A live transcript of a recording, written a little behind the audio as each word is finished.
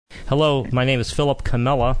Hello, my name is Philip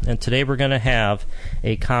Camella, and today we're going to have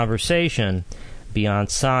a conversation beyond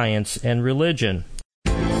science and religion.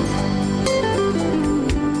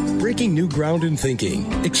 Breaking new ground in thinking,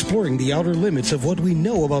 exploring the outer limits of what we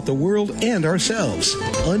know about the world and ourselves,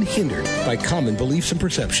 unhindered by common beliefs and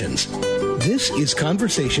perceptions. This is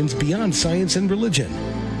Conversations Beyond Science and Religion,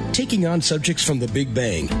 taking on subjects from the Big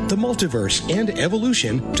Bang, the multiverse, and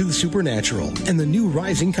evolution to the supernatural and the new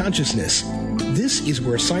rising consciousness. This is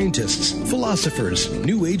where scientists, philosophers,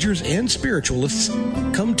 New Agers, and spiritualists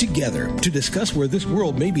come together to discuss where this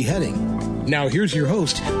world may be heading. Now here's your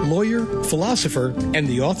host, lawyer, philosopher, and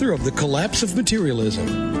the author of The Collapse of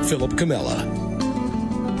Materialism, Philip Camella.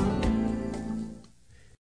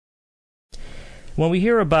 When we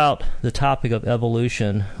hear about the topic of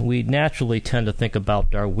evolution, we naturally tend to think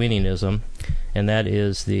about Darwinianism, and that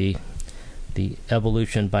is the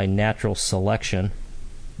evolution by natural selection.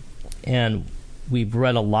 And we've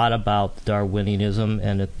read a lot about Darwinianism,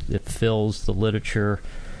 and it fills the literature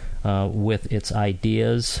with its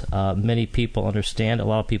ideas. Many people understand, a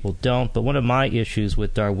lot of people don't, but one of my issues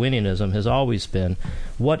with Darwinianism has always been,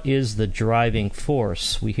 what is the driving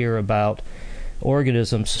force? We hear about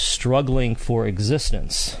organisms struggling for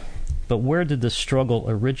existence. But where did the struggle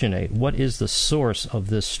originate? What is the source of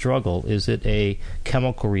this struggle? Is it a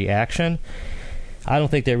chemical reaction? I don't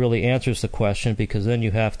think that really answers the question, because then you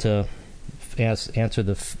have to answer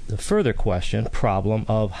the further problem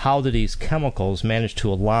of how do these chemicals manage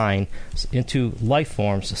to align into life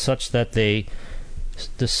forms such that they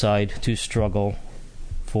decide to struggle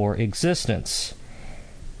for existence.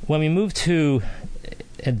 When we move to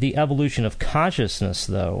the evolution of consciousness,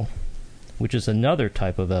 though, which is another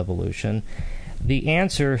type of evolution, the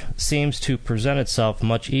answer seems to present itself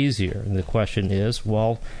much easier. And the question is,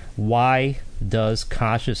 well, why does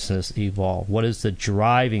consciousness evolve? What is the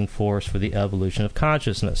driving force for the evolution of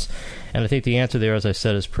consciousness? And I think the answer there, as I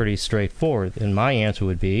said, is pretty straightforward. And my answer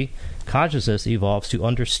would be, consciousness evolves to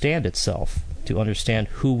understand itself, to understand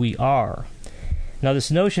who we are. Now,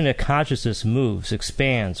 this notion that consciousness moves,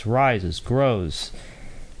 expands, rises, grows,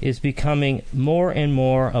 is becoming more and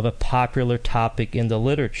more of a popular topic in the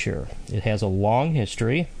literature. It has a long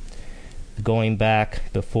history, going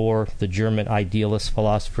back before the German idealist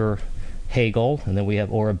philosopher Hegel, and then we have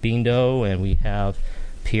Aurobindo, and we have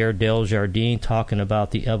Pierre Teilhard talking about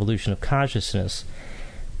the evolution of consciousness.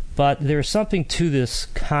 But there's something to this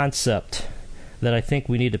concept that I think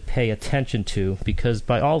we need to pay attention to, because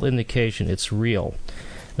by all indication it's real.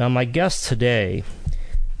 Now, my guest today,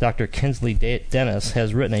 Dr. Kinsley Dennis,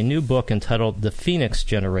 has written a new book entitled The Phoenix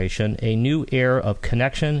Generation, A New Era of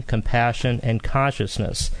Connection, Compassion, and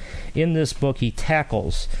Consciousness. In this book, he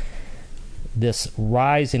tackles this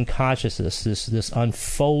rise in consciousness, this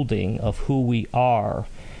unfolding of who we are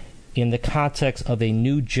in the context of a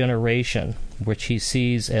new generation, which he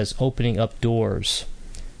sees as opening up doors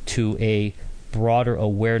to a broader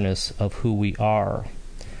awareness of who we are.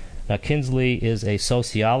 Now, Kinsley is a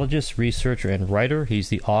sociologist, researcher, and writer. He's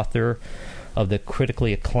the author of the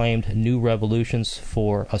critically acclaimed New Revolutions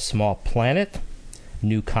for a Small Planet,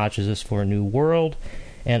 New Consciousness for a New World,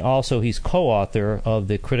 and also he's co-author of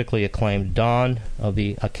the critically acclaimed Dawn of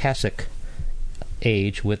the Akashic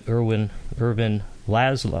Age with Erwin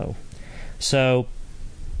Laszlo. So,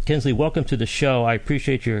 Kinsley, welcome to the show. I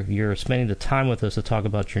appreciate your spending the time with us to talk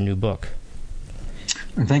about your new book.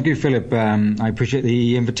 Thank you, Philip. I appreciate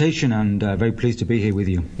the invitation, and very pleased to be here with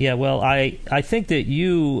you. Yeah, well, I think that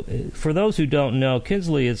you, for those who don't know,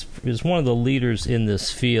 Kinsley is one of the leaders in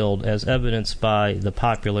this field, as evidenced by the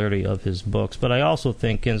popularity of his books. But I also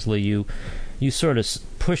think, Kinsley, you sort of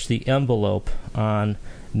push the envelope on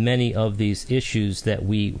many of these issues that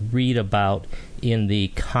we read about in the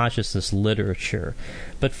consciousness literature.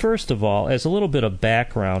 But first of all, as a little bit of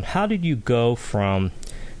background, how did you go from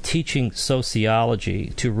teaching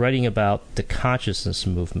sociology to writing about the consciousness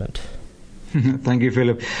movement? Thank you,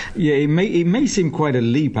 Philip. Yeah, it may seem quite a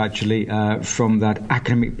leap, actually, from that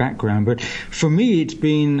academic background, but for me it's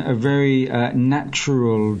been a very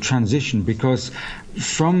natural transition, because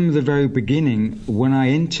from the very beginning, when I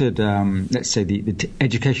entered, let's say, the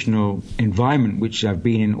educational environment, which I've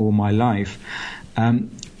been in all my life,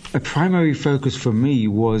 a primary focus for me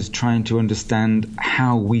was trying to understand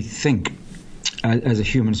how we think as a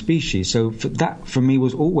human species. So that for me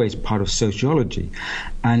was always part of sociology,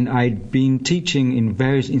 and I'd been teaching in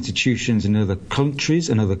various institutions in other countries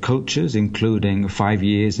and other cultures, including 5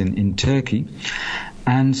 years in Turkey.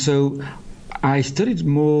 And so I studied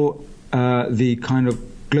more the kind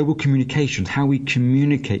of global communications, how we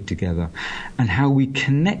communicate together and how we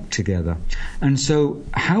connect together. And so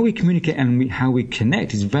how we communicate and how we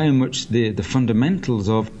connect is very much the fundamentals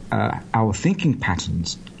of our thinking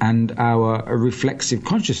patterns and our reflexive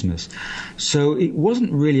consciousness. So it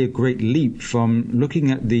wasn't really a great leap from looking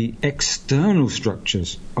at the external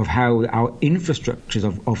structures of how our infrastructures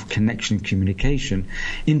of connection and communication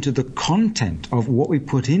into the content of what we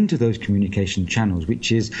put into those communication channels,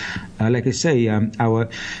 which is, like I say,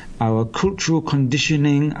 our cultural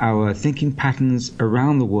conditioning, our thinking patterns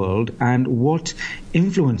around the world, and what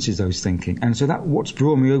influences those thinking. And so that's what's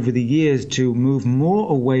drawn me over the years to move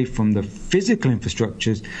more away from the physical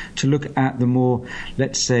infrastructures to look at the more,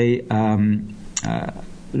 let's say,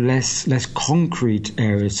 less concrete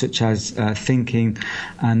areas, such as thinking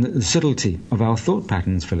and the subtlety of our thought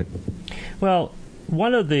patterns, Philip. Well,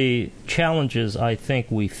 one of the challenges I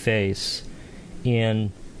think we face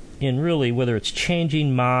in really, whether it's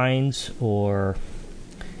changing minds or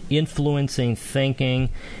influencing thinking,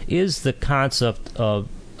 is the concept of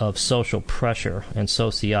social pressure and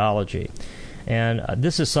sociology. And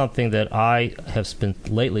this is something that I have been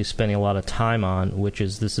lately spending a lot of time on, which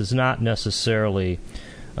is this is not necessarily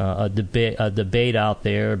a debate out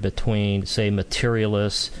there between, say,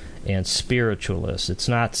 materialists and spiritualists. It's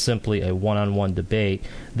not simply a one-on-one debate.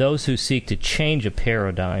 Those who seek to change a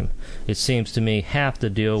paradigm, it seems to me, have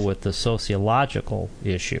to deal with the sociological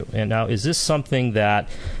issue. And now, is this something that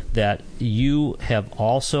you have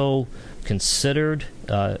also considered?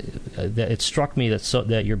 That it struck me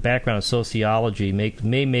that your background in sociology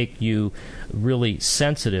may make you really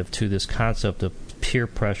sensitive to this concept of peer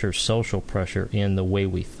pressure, social pressure in the way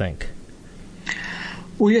we think.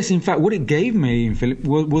 Well, yes, in fact, what it gave me, Philip,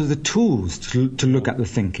 was the tools to look at the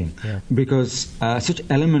thinking. Yeah. Because such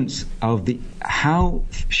elements of how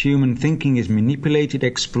human thinking is manipulated,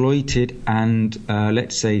 exploited, and,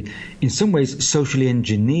 let's say, in some ways socially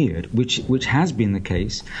engineered, which has been the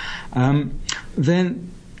case,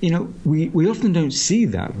 then, we often don't see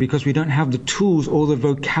that because we don't have the tools or the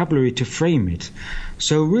vocabulary to frame it.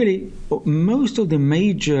 So really, most of the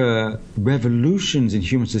major revolutions in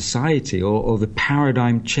human society or the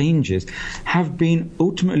paradigm changes have been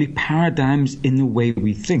ultimately paradigms in the way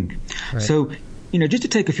we think. Right. So, just to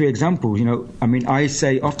take a few examples,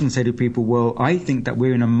 I often say to people, well, I think that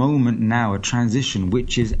we're in a moment now, a transition,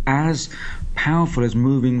 which is as powerful as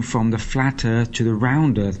moving from the flat earth to the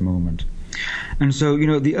round earth moment. And so,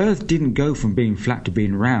 the earth didn't go from being flat to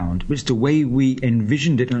being round, but it's the way we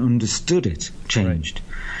envisioned it and understood it changed. Right.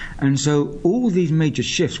 And so all these major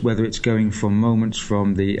shifts, whether it's going from moments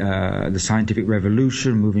from the scientific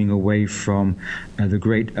revolution, moving away from the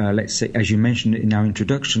great, let's say, as you mentioned in our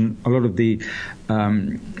introduction, a lot of the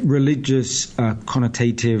religious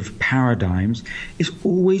connotative paradigms, it's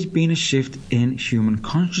always been a shift in human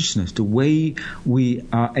consciousness, the way we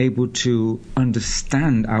are able to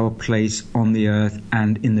understand our place on the earth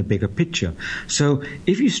and in the bigger picture. So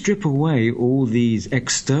if you strip away all these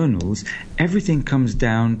externals, everything comes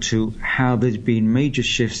down to how there's been major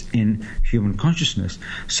shifts in human consciousness.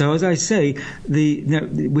 So as I say,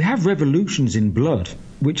 we have revolutions in blood,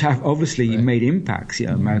 which have obviously made impacts,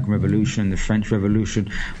 American Revolution, the French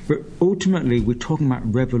Revolution, but ultimately we're talking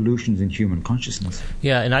about revolutions in human consciousness.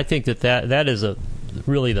 Yeah, and I think that is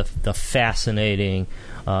really the fascinating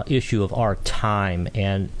issue of our time,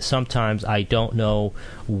 and sometimes I don't know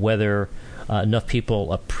whether enough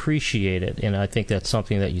people appreciate it, and I think that's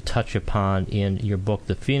something that you touch upon in your book,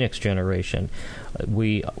 The Phoenix Generation.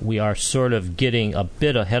 We are sort of getting a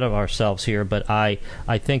bit ahead of ourselves here, but I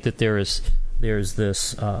think that there's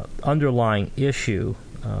this underlying issue,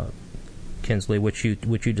 Kinsley, which you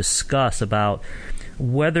discuss about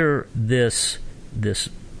whether this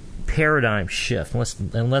paradigm shift,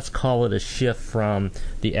 let's call it a shift from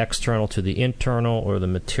the external to the internal, or the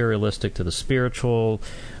materialistic to the spiritual.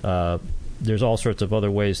 There's all sorts of other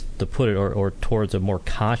ways to put it, or towards a more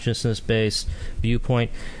consciousness-based viewpoint.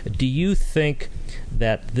 Do you think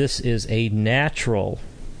that this is a natural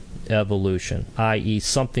evolution, i.e.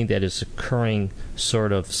 something that is occurring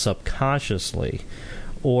sort of subconsciously,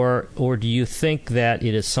 or do you think that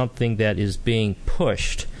it is something that is being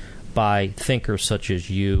pushed by thinkers such as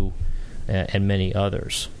you and many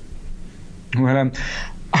others? Well,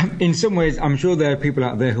 in some ways, I'm sure there are people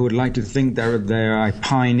out there who would like to think there are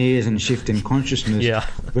pioneers in shift in consciousness. Yeah.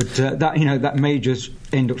 But that may just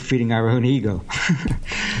end up feeding our own ego.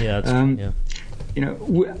 Yeah.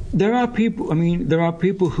 There are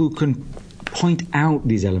people who can point out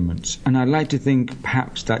these elements, and I'd like to think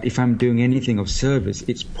perhaps that if I'm doing anything of service,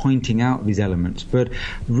 it's pointing out these elements. But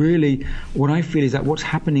really, what I feel is that what's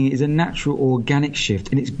happening is a natural organic shift,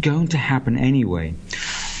 and it's going to happen anyway.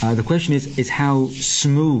 The question is how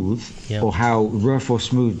smooth or how rough or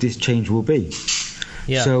smooth this change will be.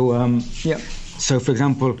 Yeah. So, for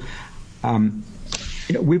example,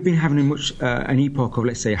 we've been having an epoch of,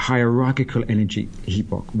 let's say, hierarchical energy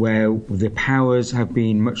epoch, where the powers have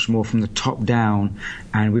been much more from the top down,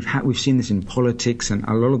 and we've seen this in politics and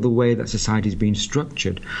a lot of the way that society is being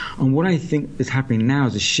structured. And what I think is happening now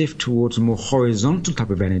is a shift towards a more horizontal type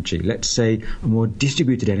of energy, let's say a more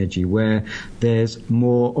distributed energy, where there's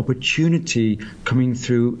more opportunity coming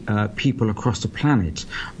through people across the planet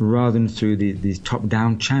rather than through these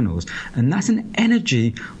top-down channels. And that's an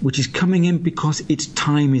energy which is coming in because its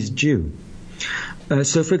time is due.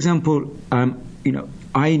 So, for example,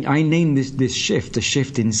 I named this shift a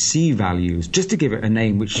shift in C values, just to give it a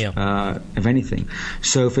name, which of anything.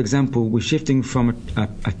 So, for example, we're shifting from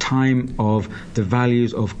a time of the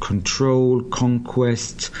values of control,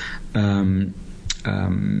 conquest, and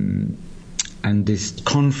this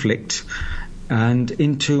conflict,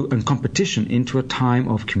 and competition, into a time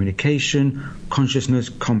of communication, consciousness,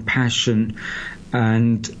 compassion,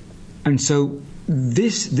 and so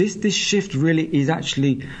this shift really is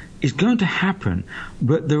going to happen,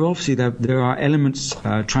 but there are elements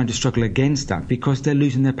trying to struggle against that because they're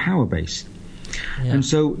losing their power base. Yeah. And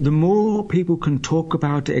so the more people can talk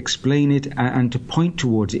about it, explain it, and to point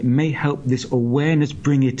towards it, may help this awareness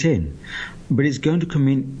bring it in. But it's going to come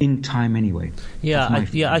in time anyway. Yeah,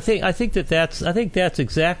 I think that's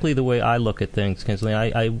exactly the way I look at things, Kinsley.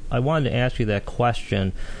 I wanted to ask you that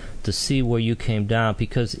question to see where you came down,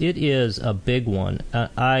 because it is a big one.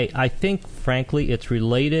 I think, frankly, it's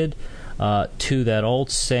related to that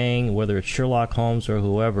old saying, whether it's Sherlock Holmes or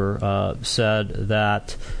whoever said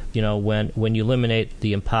that, when you eliminate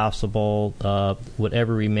the impossible,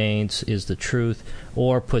 whatever remains is the truth,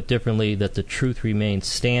 or put differently, that the truth remains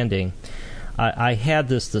standing. I had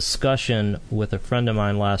this discussion with a friend of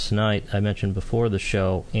mine last night, I mentioned before the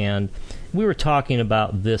show, and we were talking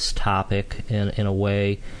about this topic in a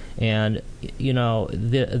way, and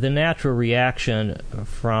the natural reaction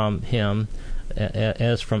from him,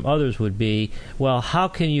 as from others, would be, well, how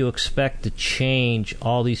can you expect to change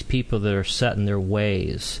all these people that are set in their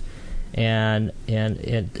ways? And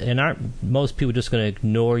aren't most people just going to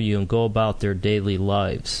ignore you and go about their daily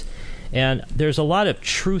lives? And there's a lot of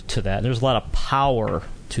truth to that, and there's a lot of power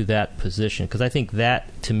to that position, because I think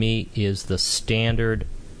that, to me, is the standard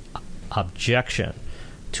objection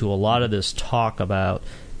to a lot of this talk about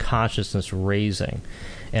consciousness raising.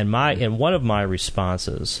 And one of my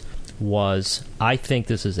responses was, I think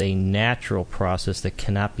this is a natural process that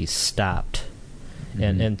cannot be stopped.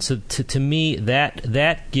 Mm-hmm. And so to me,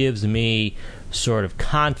 that gives me sort of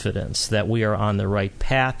confidence that we are on the right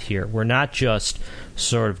path here. We're not just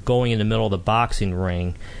sort of going in the middle of the boxing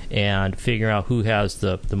ring and figuring out who has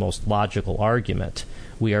the most logical argument.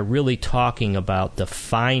 We are really talking about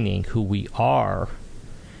defining who we are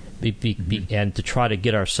and to try to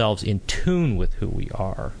get ourselves in tune with who we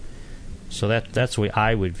are. So that's the way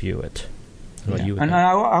I would view it.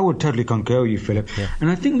 I would totally concur with you, Philip. Yeah.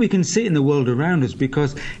 And I think we can see it in the world around us,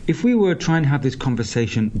 because if we were trying to have this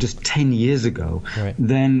conversation just 10 years ago, right,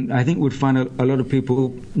 then I think we'd find a lot of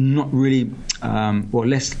people not really,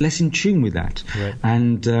 less in tune with that, right,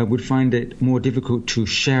 and would find it more difficult to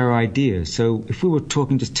share ideas. So if we were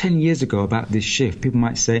talking just 10 years ago about this shift, people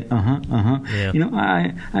might say,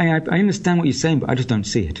 yeah. I understand what you're saying, but I just don't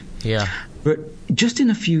see it. Yeah. But just in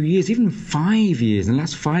a few years, even 5 years, in the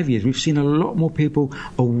last 5 years, we've seen a lot more people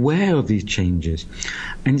aware of these changes.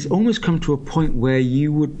 And it's almost come to a point where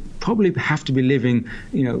you would probably have to be living,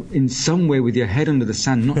 in some way with your head under the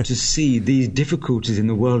sand, not to see these difficulties in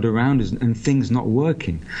the world around us and things not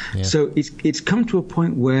working. Yeah. So it's come to a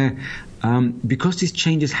point where, because this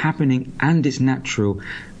change is happening and it's natural,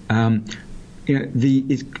 I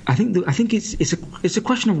think it's a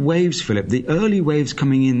question of waves, Philip. The early waves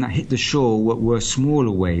coming in that hit the shore were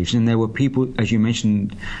smaller waves, and there were people, as you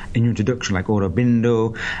mentioned in your introduction, like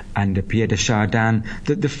Aurobindo and Pierre de Chardin,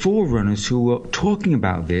 the forerunners who were talking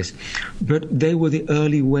about this, but they were the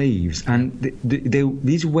early waves, and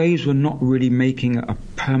these waves were not really making a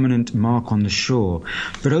permanent mark on the shore.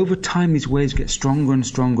 But over time, these waves get stronger and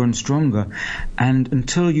stronger and stronger, and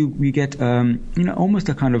until we get almost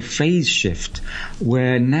a kind of phase shift,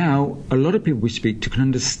 where now a lot of people we speak to can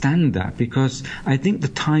understand that, because I think the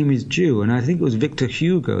time is due. And I think it was Victor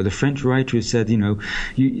Hugo, the French writer, who said,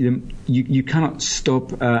 you cannot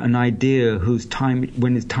stop an idea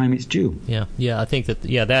when it's time it's due. Yeah, I think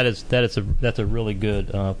that's a really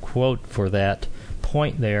good quote for that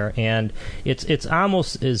point there. And it's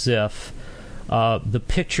almost as if the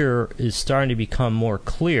picture is starting to become more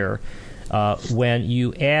clear when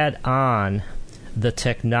you add on the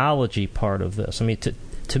technology part of this. I mean,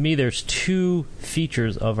 to me, there's two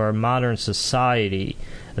features of our modern society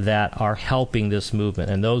that are helping this movement,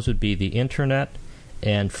 and those would be the internet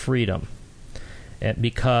and freedom. And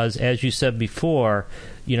because, as you said before,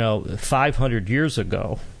 500 years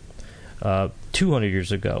ago, 200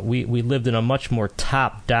 years ago, we lived in a much more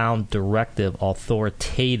top-down, directive,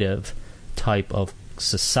 authoritative type of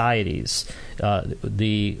societies.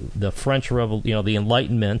 The French the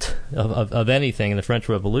Enlightenment of anything in the French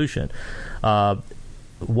Revolution.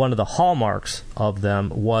 One of the hallmarks of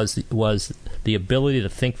them was the ability to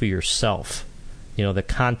think for yourself. The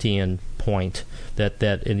Kantian point that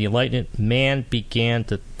in the Enlightenment, man began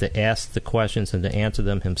to ask the questions and to answer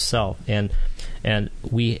them himself. And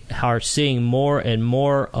we are seeing more and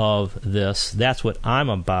more of this. That's what I'm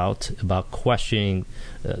about questioning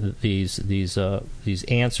these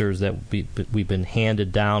answers that we've been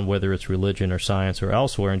handed down, whether it's religion or science or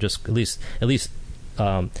elsewhere, and just at least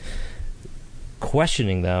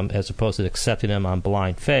questioning them as opposed to accepting them on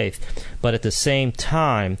blind faith. But at the same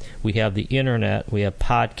time, we have the internet, we have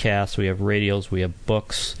podcasts, we have radios, we have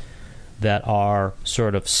books that are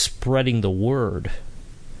sort of spreading the word.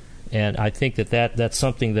 And I think that's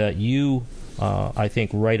something that you, I think,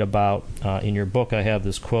 write about in your book. I have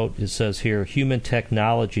this quote. It says here, human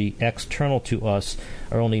technology external to us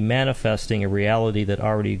are only manifesting a reality that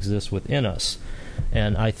already exists within us.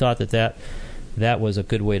 And I thought that was a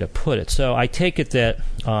good way to put it. So I take it that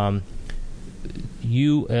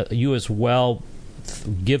you as well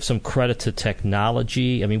give some credit to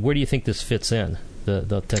technology. I mean, where do you think this fits in,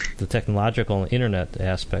 the technological and internet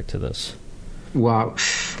aspect to this? Wow,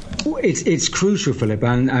 it's crucial, Philip,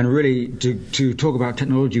 and really to talk about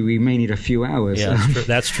technology, we may need a few hours. Yeah,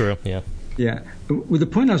 that's true. Yeah. Yeah. Well, the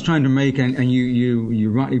point I was trying to make, and you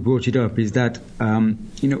rightly brought it up, is that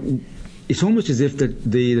it's almost as if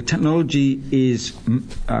the technology is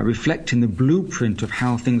reflecting the blueprint of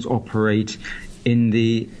how things operate in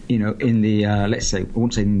the let's say, I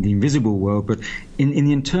won't say in the invisible world, but in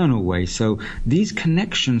the internal way. So these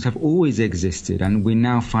connections have always existed, and we're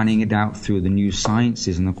now finding it out through the new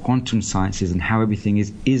sciences and the quantum sciences and how everything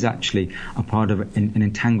is actually a part of an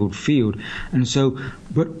entangled field. And so,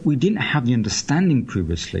 but we didn't have the understanding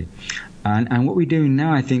previously. And what we're doing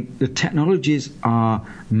now, I think the technologies are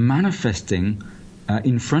manifesting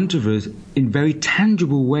in front of us in very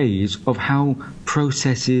tangible ways of how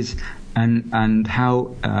processes and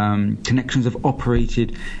how connections have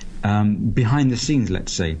operated behind the scenes,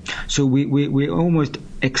 let's say. So we're almost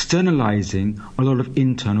externalizing a lot of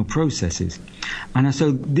internal processes. And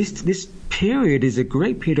so this period is a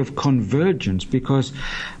great period of convergence because,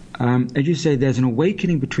 as you say, there's an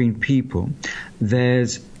awakening between people.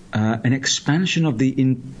 There's an expansion of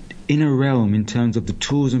the inner realm in terms of the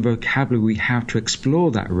tools and vocabulary we have to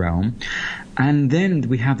explore that realm. And then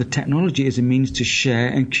we have the technology as a means to share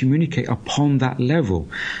and communicate upon that level.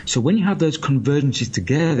 So when you have those convergences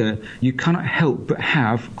together, you cannot help but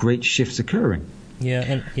have great shifts occurring.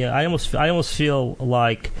 I almost feel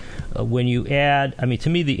like when you add, I mean, to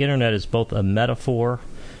me, the internet is both a metaphor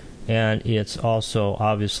and it's also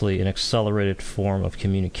obviously an accelerated form of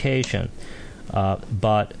communication.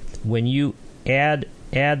 But when you add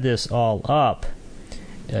this all up,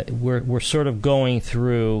 we're sort of going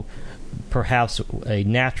through perhaps a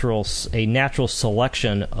natural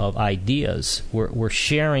selection of ideas. We're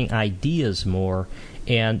sharing ideas more,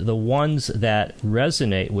 and the ones that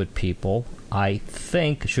resonate with people, I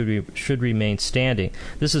think, should remain standing.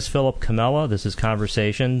 This is Philip Comella. This is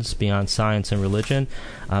Conversations Beyond Science and Religion.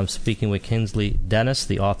 I'm speaking with Kinsley Dennis,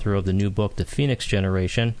 the author of the new book, The Phoenix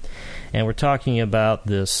Generation, and we're talking about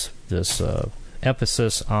this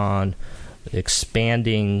emphasis on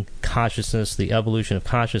expanding consciousness, the evolution of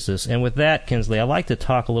consciousness. And with that, Kinsley, I'd like to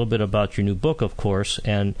talk a little bit about your new book, of course.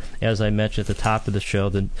 And as I mentioned at the top of the show,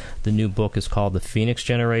 the new book is called The Phoenix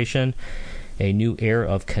Generation, A New Era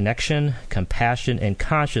of Connection, Compassion, and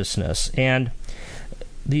Consciousness. And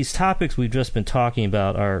these topics we've just been talking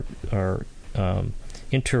about are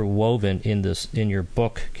interwoven in your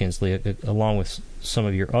book, Kinsley, along with some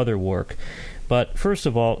of your other work. But first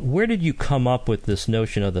of all, where did you come up with this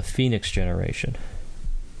notion of the Phoenix Generation?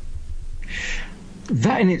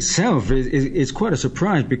 That in itself is quite a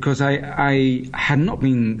surprise because I had not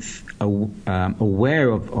been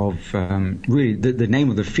aware of really the name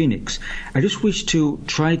of the Phoenix. I just wish to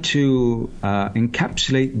try to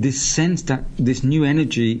encapsulate this sense that this new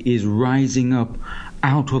energy is rising up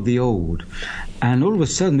out of the old. And all of a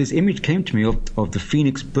sudden, this image came to me of the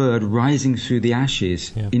phoenix bird rising through the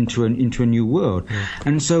ashes into a new world. Yeah.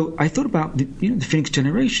 And so I thought about the phoenix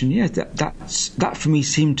generation. Yes, that for me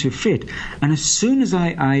seemed to fit. And as soon as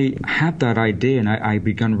I had that idea and I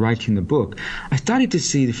began writing the book, I started to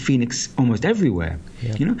see the phoenix almost everywhere.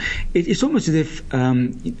 Yeah. It's almost as if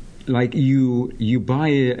like you buy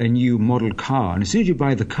a new model car, and as soon as you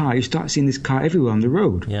buy the car, you start seeing this car everywhere on the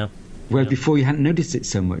road. Yeah. Whereas before you hadn't noticed it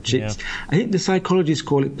so much. I think the psychologists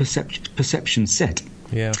call it perception set.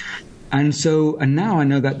 Yeah. And now I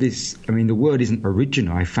know that the word isn't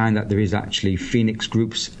original. I find that there is actually phoenix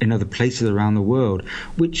groups in other places around the world,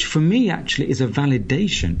 which for me actually is a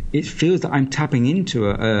validation. It feels that I'm tapping into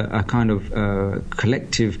a kind of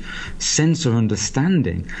collective sense of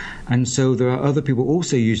understanding. And so there are other people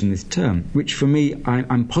also using this term, which for me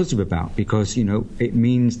I'm positive about, because, it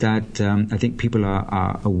means that I think people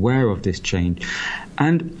are aware of this change.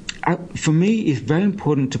 And for me, it's very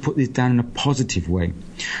important to put this down in a positive way,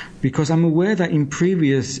 because I'm aware that in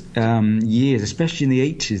previous years, especially in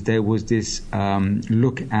the 80s, there was this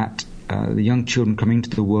look at the young children coming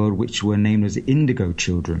into the world, which were named as the indigo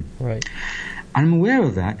children. Right. I'm aware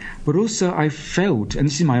of that, but also I felt, and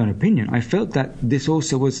this is my own opinion, I felt that this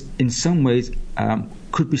also was in some ways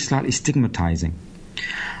could be slightly stigmatizing,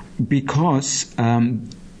 because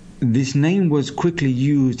this name was quickly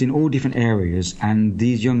used in all different areas, and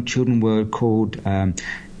these young children were called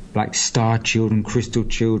like star children, crystal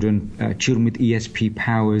children, children with ESP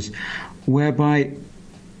powers, whereby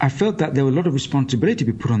I felt that there was a lot of responsibility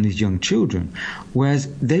to be put on these young children,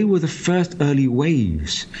 whereas they were the first early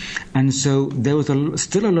waves. And so there was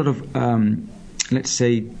still a lot of, let's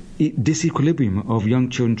say, disequilibrium of young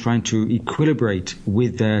children trying to equilibrate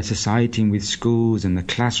with their society and with schools and the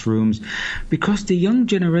classrooms, because the young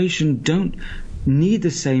generation don't need the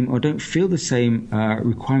same or don't feel the same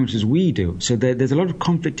requirements as we do. So there's a lot of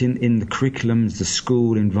conflict in the curriculums, the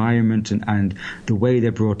school environment, and the way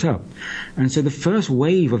they're brought up. And so the first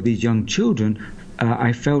wave of these young children,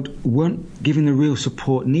 I felt, weren't given the real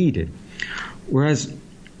support needed. Whereas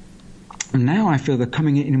now I feel they're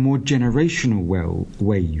coming in a more generational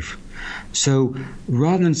wave. So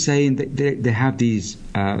rather than saying that they have these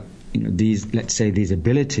let's say these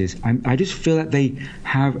abilities, I just feel that they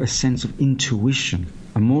have a sense of intuition,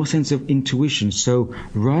 a more sense of intuition. So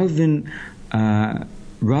rather than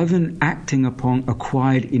acting upon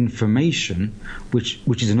acquired information, which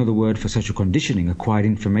is another word for social conditioning, acquired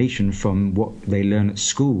information from what they learn at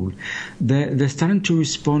school, they're starting to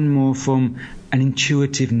respond more from an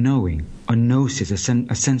intuitive knowing, a gnosis,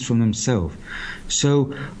 a sense from themselves.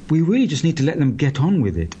 So we really just need to let them get on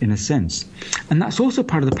with it, in a sense. And that's also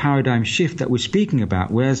part of the paradigm shift that we're speaking about,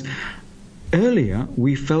 whereas earlier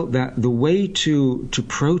we felt that the way to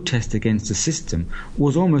protest against the system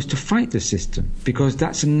was almost to fight the system, because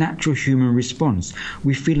that's a natural human response.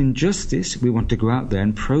 We feel injustice, we want to go out there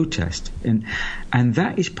and protest, and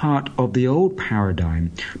that is part of the old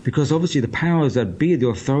paradigm, because obviously the powers that be, the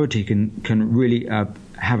authority, can really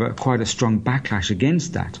have quite a strong backlash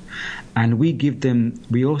against that, and we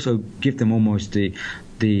also give them almost the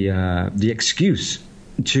excuse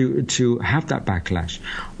to have that backlash.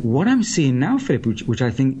 What I'm seeing now, Philip, which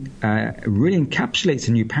I think really encapsulates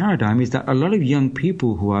a new paradigm, is that a lot of young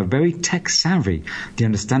people who are very tech savvy, they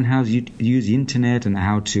understand how to use the internet and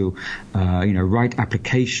how to write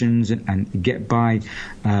applications and get behind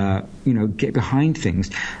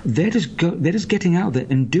things. They're just getting out there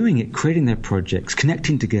and doing it, creating their projects,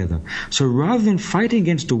 connecting together. So rather than fighting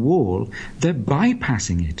against a wall, they're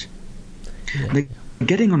bypassing it. Yeah.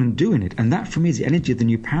 Getting on and doing it, and that for me is the energy of the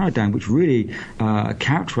new paradigm, which really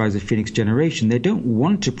characterizes the Phoenix generation. They don't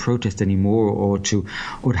want to protest anymore or to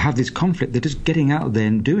have this conflict. They're just getting out there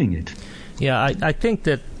and doing it. Yeah, I think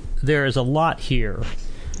that there is a lot here,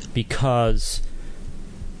 because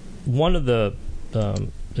one of the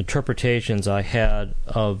interpretations I had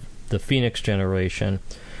of the Phoenix generation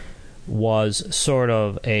was sort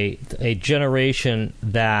of a generation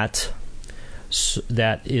that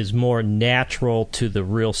is more natural to the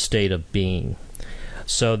real state of being,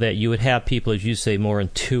 so that you would have people, as you say, more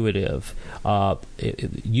intuitive,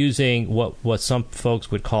 using what some folks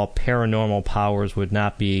would call paranormal powers would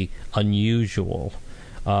not be unusual.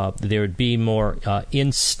 There would be more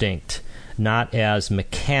instinct, not as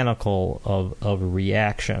mechanical of a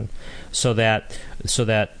reaction, so that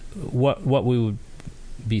what we would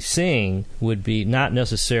be seeing would be not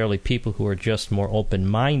necessarily people who are just more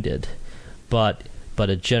open-minded, but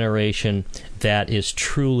a generation that is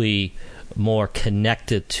truly more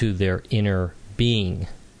connected to their inner being.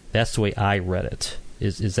 That's the way I read it.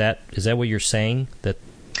 Is that what you're saying? That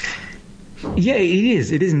Yeah, it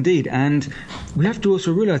is. It is indeed. And we have to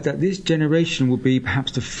also realize that this generation will be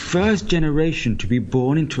perhaps the first generation to be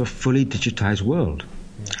born into a fully digitized world.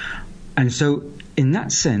 Yeah. And so, in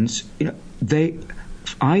that sense,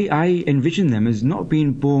 I envision them as not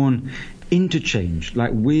being born into change.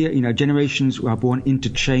 Like generations who are born into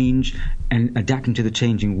change and adapting to the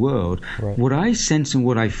changing world. Right. What I sense and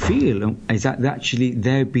what I feel is that actually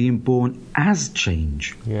they're being born as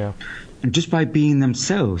change. Yeah. And just by being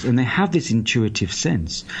themselves, and they have this intuitive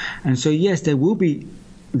sense. And so, yes, they will be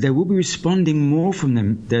responding more from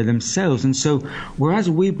themselves. And so, whereas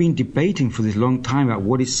we've been debating for this long time about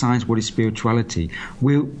what is science, what is spirituality,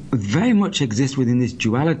 we very much exist within this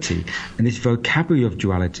duality and this vocabulary of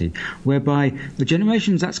duality, whereby the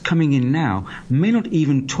generations that's coming in now may not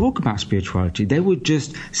even talk about spirituality. They would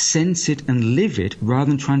just sense it and live it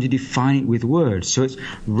rather than trying to define it with words. So it's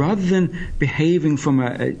rather than behaving from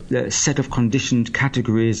a set of conditioned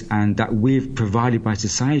categories and that we've provided by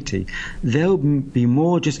society, they'll be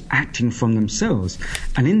more just acting from themselves,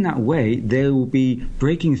 and in that way they will be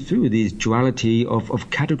breaking through these duality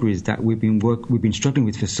of categories that we've been struggling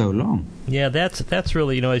with for so long. Yeah, that's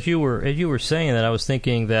really, as you were saying that, I was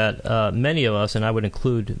thinking that many of us, and I would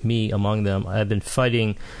include me among them, have been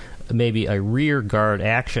fighting maybe a rear guard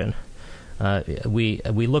action. We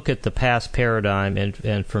look at the past paradigm,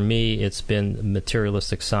 and for me it's been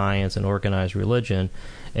materialistic science and organized religion,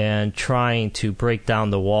 and trying to break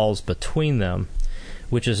down the walls between them,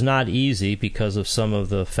 which is not easy because of some of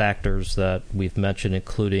the factors that we've mentioned,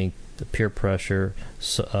 including the peer pressure,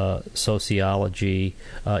 sociology,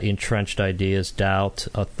 entrenched ideas, doubt,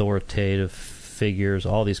 authoritative figures,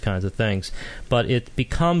 all these kinds of things. But it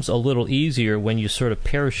becomes a little easier when you sort of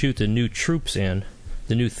parachute the new troops in,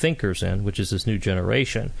 the new thinkers in, which is this new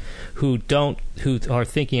generation, who are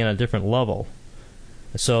thinking on a different level.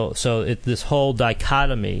 So this whole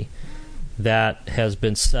dichotomy that has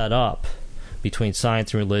been set up between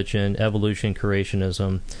science and religion, evolution,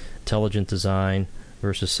 creationism, intelligent design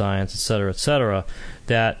versus science, et cetera,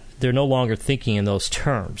 that they're no longer thinking in those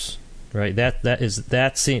terms, right?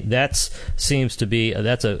 That seems to be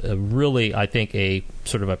a really, I think, a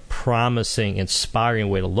sort of a promising, inspiring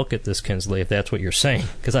way to look at this, Kinsley, if that's what you're saying,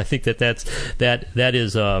 because I think that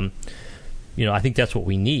is I think that's what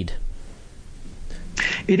we need.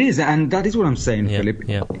 It is, and that is what I'm saying, Philip.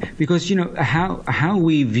 Yeah. Because how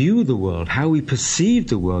we view the world, how we perceive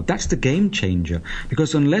the world, that's the game changer.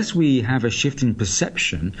 Because unless we have a shift in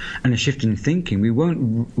perception and a shift in thinking, we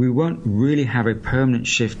won't really have a permanent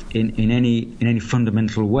shift in any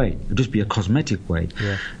fundamental way. It'll just be a cosmetic way.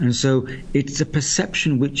 Yeah. And so it's the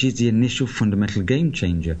perception which is the initial fundamental game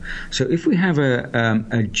changer. So if we have a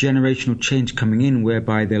generational change coming in,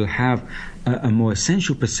 whereby they'll have a more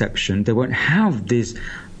essential perception, they won't have these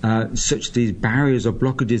barriers or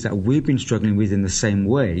blockages that we've been struggling with in the same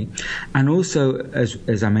way. And also,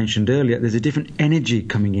 as I mentioned earlier, there's a different energy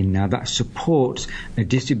coming in now that supports a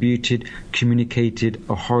distributed, communicated,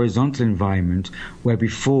 or horizontal environment, where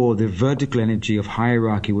before the vertical energy of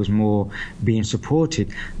hierarchy was more being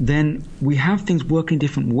supported. Then we have things working a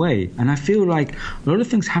different way. And I feel like a lot of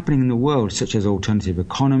things happening in the world, such as alternative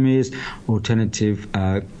economies, alternative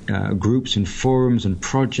groups and forums and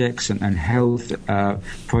projects and health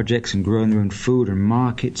projects and growing their own food and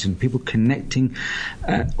markets and people connecting.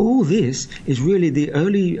 All this is really the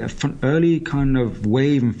early kind of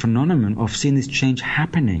wave and phenomenon of seeing this change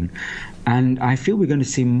happening. And I feel we're going to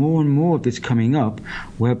see more and more of this coming up,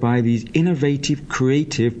 whereby these innovative,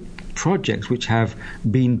 creative projects, which have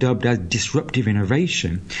been dubbed as disruptive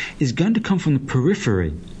innovation, is going to come from the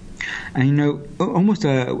periphery. And almost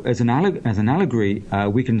as an allegory,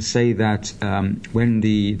 we can say that when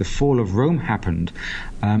the fall of Rome happened,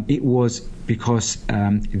 it was because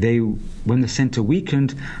when the center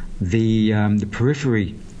weakened, the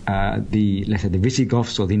periphery, let's say the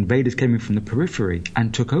Visigoths or the invaders came in from the periphery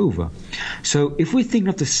and took over. So if we're thinking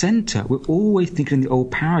of the center, we're always thinking in the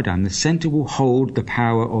old paradigm. The center will hold the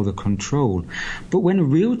power or the control. But when a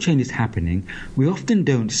real change is happening, we often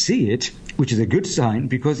don't see it, which is a good sign,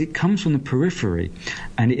 because it comes from the periphery,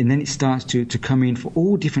 and then it starts to come in for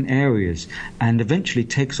all different areas and eventually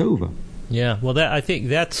takes over. Yeah, well, I think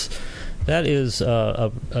that is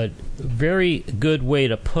a very good way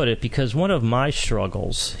to put it, because one of my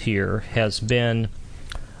struggles here has been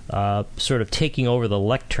sort of taking over the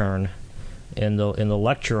lectern in the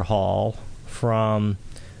lecture hall from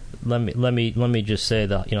let me just say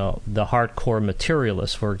the hardcore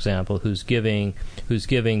materialist, for example, who's giving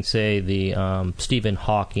say the Stephen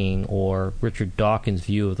Hawking or Richard Dawkins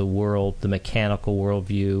view of the world, the mechanical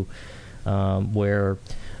worldview, where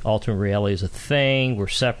ultimate reality is a thing, we're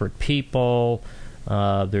separate people,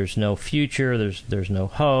 there's no future, there's no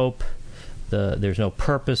hope, there's no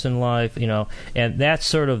purpose in life, and that's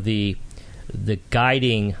sort of the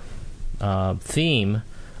guiding theme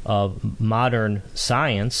of modern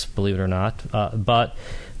science, believe it or not. But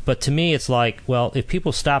to me, it's like, well, if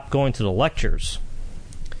people stop going to the lectures,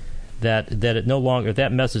 that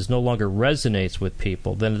message no longer resonates with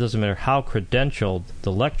people, then it doesn't matter how credentialed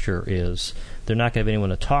the lecturer is, they're not going to have anyone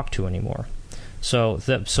to talk to anymore. So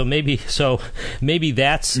maybe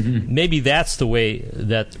that's the way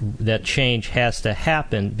that change has to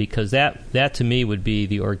happen, because that to me would be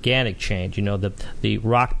the organic change. The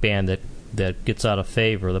rock band that gets out of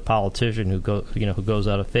favor, the politician who goes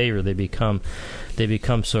out of favor, they become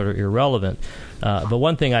sort of irrelevant. But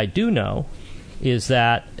one thing I do know is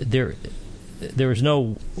that there is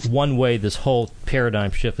no one way this whole paradigm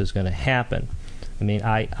shift is going to happen. I mean,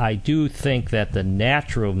 I do think that the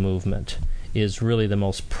natural movement is really the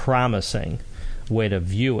most promising way to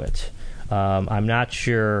view it. I'm not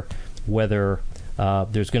sure whether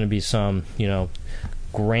there's going to be some,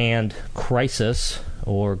 grand crisis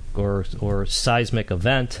or seismic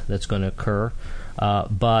event that's going to occur,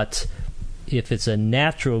 but if it's a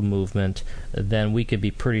natural movement, then we could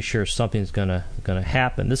be pretty sure something's going to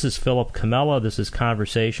happen. This is Philip Comella. This is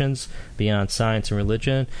Conversations Beyond Science and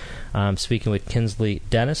Religion. I'm speaking with Kinsley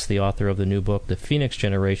Dennis, the author of the new book, The Phoenix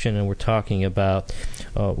Generation, and we're talking about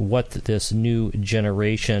what this new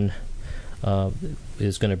generation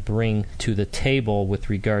is going to bring to the table with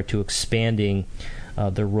regard to expanding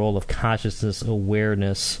the role of consciousness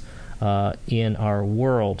awareness in our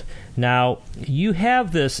world. Now, you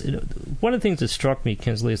have this. One of the things that struck me,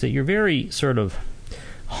 Kinsley, is that you're very sort of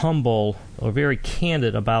humble or very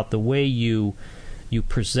candid about the way you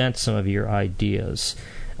present some of your ideas,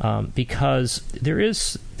 because there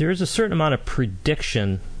is a certain amount of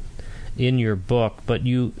prediction in your book, but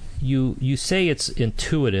you say it's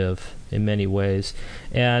intuitive in many ways,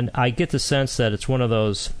 and I get the sense that it's one of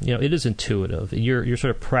those, it is intuitive. You're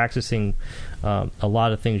sort of practicing a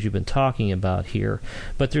lot of things you've been talking about here,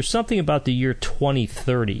 but there's something about the year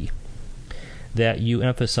 2030 that you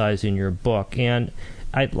emphasize in your book, and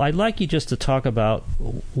I'd like you just to talk about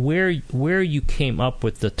where you came up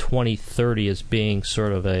with the 2030 as being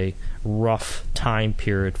sort of a rough time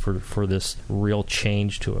period for this real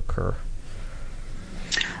change to occur.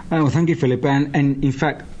 Well, thank you, Philip. And in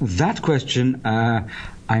fact, that question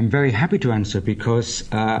I'm very happy to answer, because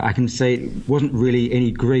I can say it wasn't really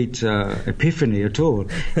any great epiphany at all.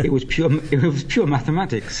 It was pure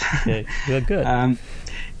mathematics. Okay, good.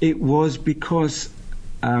 It was because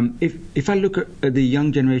if I look at the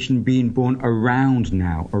young generation being born around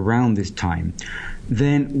this time,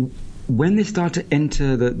 then when they start to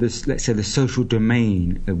enter let's say the social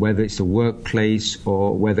domain, whether it's the workplace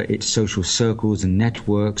or whether it's social circles and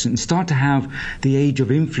networks, and start to have the age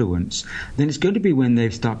of influence, then it's going to be when they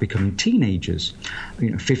start becoming teenagers,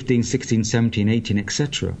 15, 16, 17, 18,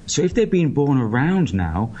 etc. So if they're being born around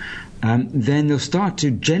now, then they'll start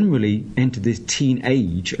to generally enter this teen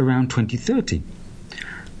age around 2030.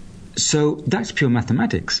 So that's pure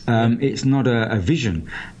mathematics. It's not a vision,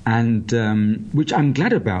 and which I'm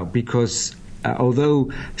glad about, because although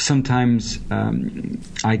sometimes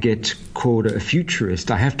I get called a futurist,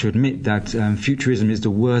 I have to admit that futurism is the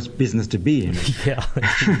worst business to be in.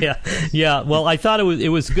 Yeah. Well, I thought it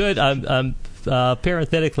was good.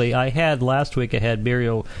 Parenthetically, last week I had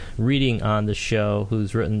Muriel Reading on the show,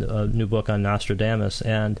 who's written a new book on Nostradamus,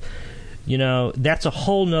 and that's a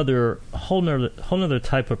whole nother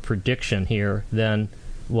type of prediction here than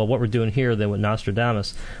what we're doing here than with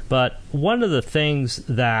Nostradamus. But one of the things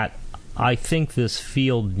that I think this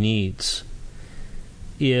field needs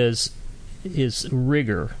is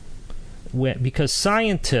rigor, because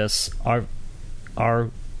scientists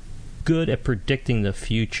are good at predicting the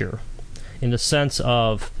future, in the sense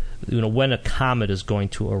of when a comet is going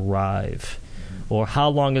to arrive, or how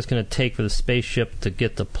long it's going to take for the spaceship to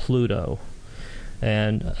get to Pluto,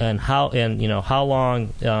 and how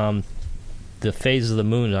long the phases of the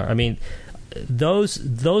moon are. I mean, those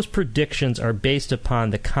predictions are based upon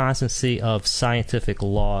the constancy of scientific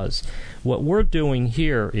laws. What we're doing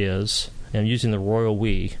here is, and using the royal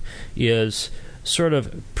we, is sort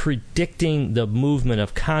of predicting the movement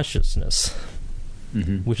of consciousness,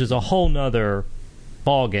 which is a whole nother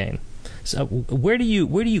ball game. So where do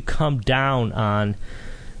you come down on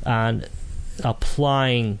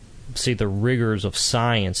applying, say, the rigors of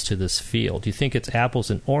science to this field? Do you think it's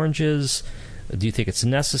apples and oranges? Do you think it's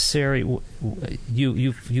necessary?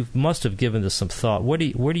 You must have given this some thought. Where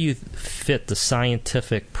do you fit the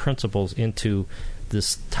scientific principles into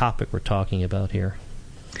this topic we're talking about here?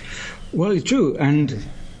 Well, it's true, and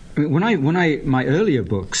When my earlier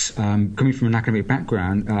books, coming from an academic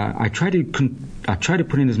background, I try to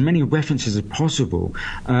put in as many references as possible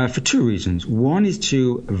for two reasons. One is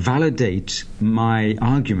to validate my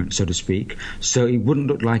argument, so to speak, so it wouldn't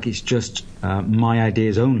look like it's just my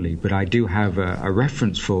ideas only, but I do have a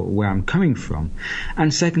reference for where I'm coming from.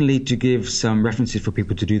 And secondly, to give some references for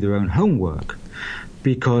people to do their own homework,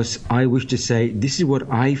 because I wish to say, this is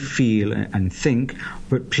what I feel and think,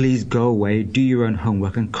 but please go away, do your own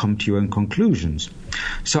homework, and come to your own conclusions.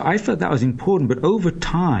 So I felt that was important, but over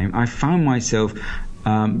time I found myself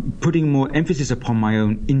putting more emphasis upon my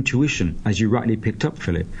own intuition, as you rightly picked up,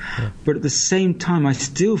 Philip. Yeah. But at the same time, I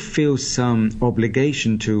still feel some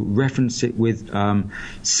obligation to reference it with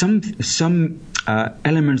some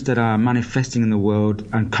elements that are manifesting in the world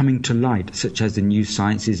and coming to light, such as the new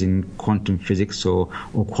sciences in quantum physics or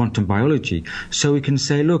quantum biology. So we can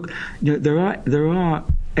say, look, there are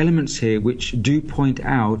elements here which do point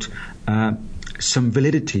out some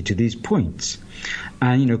validity to these points.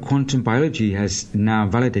 And quantum biology has now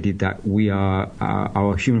validated that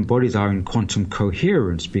our human bodies are in quantum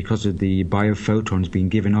coherence because of the biophotons being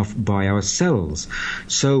given off by our cells.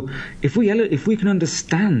 So if we can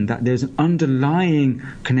understand that there's an underlying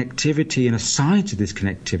connectivity and a side to this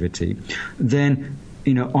connectivity, then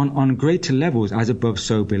on greater levels, as above,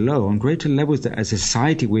 so below, on greater levels that as a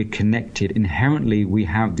society we're connected, inherently we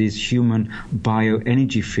have this human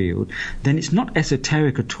bioenergy field, then it's not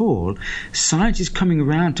esoteric at all. Science is coming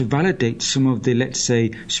around to validate some of the, let's say,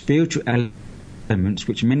 spiritual elements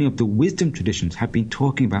which many of the wisdom traditions have been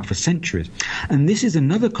talking about for centuries. And this is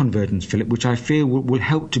another convergence, Philip, which I feel will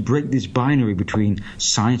help to break this binary between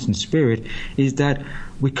science and spirit, is that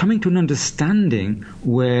we're coming to an understanding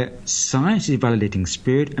where science is validating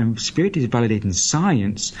spirit and spirit is validating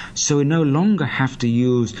science, so we no longer have to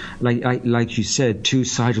use, like you said, two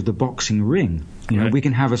sides of the boxing ring. Right. We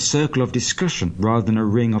can have a circle of discussion rather than a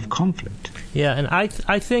ring of conflict. Yeah, and I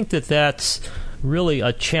think that's really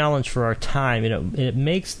a challenge for our time. It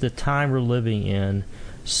makes the time we're living in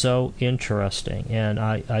so interesting. And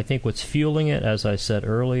I think what's fueling it, as I said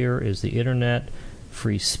earlier, is the internet,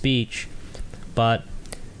 free speech, but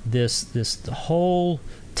this whole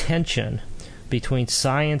tension between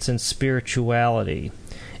science and spirituality.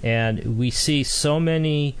 And we see so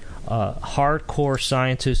many hardcore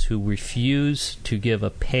scientists who refuse to give a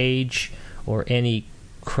page or any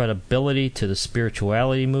credibility to the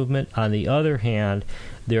spirituality movement. On the other hand,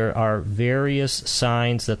 there are various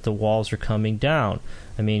signs that the walls are coming down.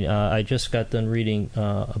 I mean, I just got done reading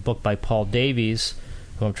a book by Paul Davies,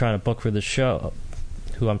 who I'm trying to book for the show.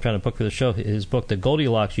 His book, The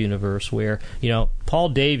Goldilocks Universe, where, Paul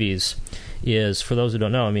Davies is, for those who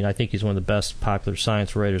don't know, I think he's one of the best popular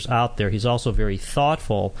science writers out there. He's also very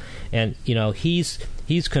thoughtful, and, he's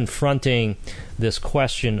confronting this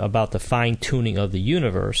question about the fine-tuning of the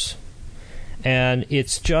universe, and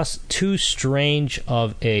it's just too strange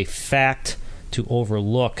of a fact to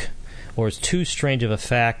overlook, or it's too strange of a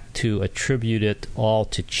fact to attribute it all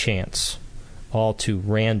to chance, all to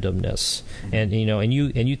randomness. And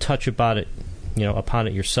you touch upon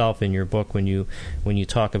it yourself in your book when you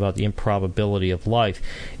talk about the improbability of life.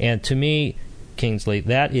 And to me, Kingsley,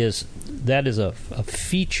 that is a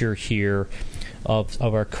feature here of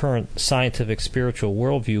our current scientific spiritual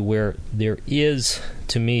worldview, where there is,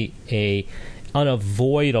 to me, a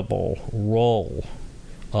unavoidable role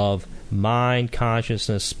of mind,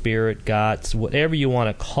 consciousness, spirit, God, whatever you want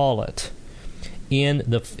to call it, in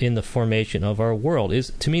the formation of our world.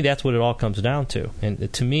 To me, that's what it all comes down to.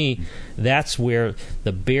 And to me, that's where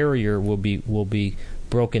the barrier will be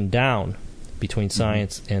broken down between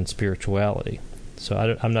science and spirituality.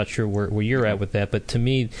 So I'm not sure where you're at with that, but to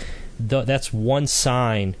me, that's one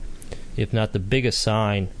sign, if not the biggest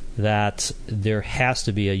sign, that there has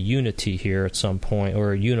to be a unity here at some point,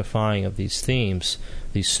 or a unifying of these themes,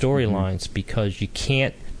 these storylines, because you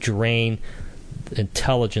can't drain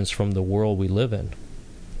intelligence from the world we live in.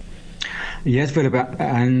 Yes, Philip,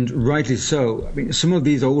 and rightly so. Some of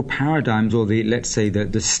these old paradigms, or let's say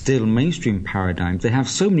the still mainstream paradigms, they have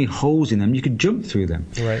so many holes in them, you could jump through them.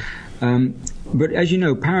 Right. But as you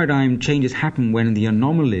know, paradigm changes happen when the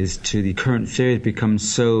anomalies to the current theory become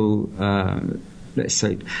so, let's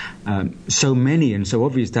say, so many and so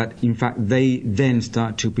obvious that, in fact, they then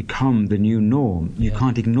start to become the new norm. You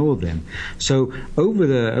can't ignore them. So over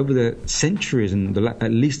the centuries, and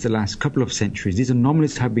at least the last couple of centuries, these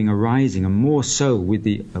anomalies have been arising, and more so with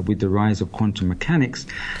the rise of quantum mechanics,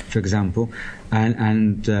 for example,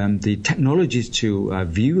 and the technologies to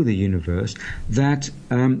view the universe, that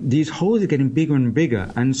these holes are getting bigger and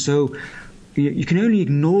bigger. And so you can only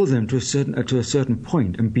ignore them to a certain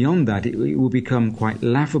point, and beyond that, it will become quite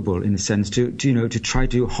laughable in a sense to try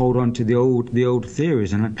to hold on to the old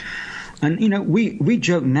theories. And we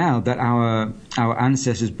joke now that our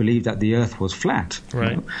ancestors believed that the Earth was flat,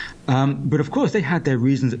 right? But of course, they had their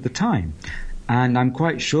reasons at the time. And I'm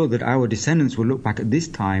quite sure that our descendants will look back at this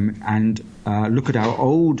time and look at our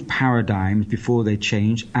old paradigms before they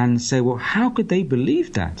change and say, well, how could they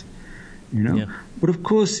believe that? Yeah. But of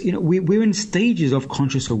course, we're in stages of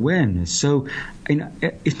conscious awareness. So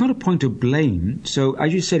it's not a point of blame. So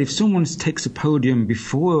as you said, if someone takes a podium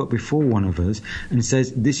before one of us and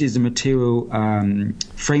says, this is the material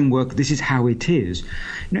framework, this is how it is,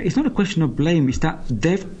 it's not a question of blame. It's that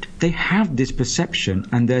they have this perception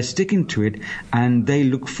and they're sticking to it, and they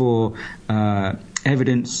look for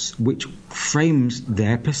evidence which frames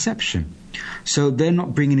their perception. So they're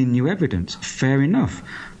not bringing in new evidence. Fair enough.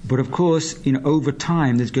 But of course, over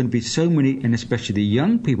time, there's going to be so many, and especially the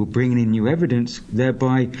young people, bringing in new evidence.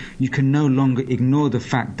 Thereby, you can no longer ignore the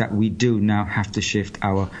fact that we do now have to shift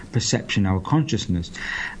our perception, our consciousness.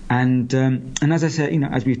 And as I said,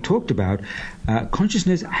 as we've talked about,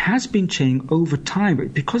 consciousness has been changing over time,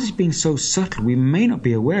 but because it's been so subtle, we may not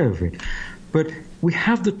be aware of it. But we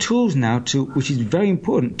have the tools now which is very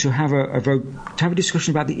important, to have a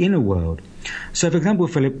discussion about the inner world. So, for example,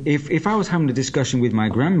 Philip, if I was having a discussion with my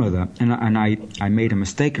grandmother and I made a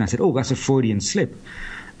mistake and I said, "Oh, that's a Freudian slip,"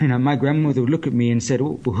 my grandmother would look at me and said,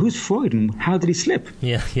 "Oh, well, who's Freud and how did he slip?"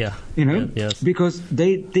 Yeah. Yes. Because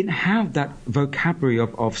they didn't have that vocabulary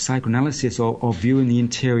of psychoanalysis or viewing the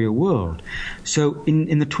interior world. So,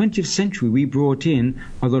 in the 20th century, we brought in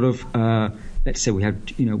a lot of let's say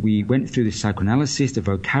we went through the psychoanalysis, the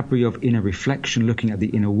vocabulary of inner reflection, looking at the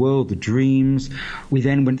inner world, the dreams. We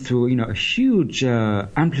then went through, a huge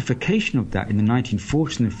amplification of that in the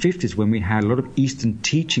 1940s and the 50s, when we had a lot of Eastern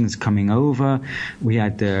teachings coming over. We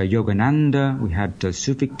had Yogananda, we had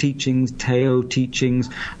Sufic teachings, Tao teachings,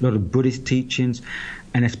 a lot of Buddhist teachings.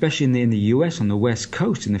 And especially in the US, on the West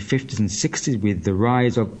Coast, in the 50s and 60s, with the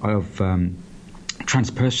rise of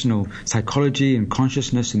transpersonal psychology and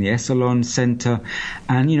consciousness in the Esalen Center,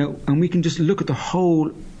 and we can just look at the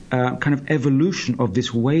whole kind of evolution of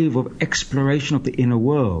this wave of exploration of the inner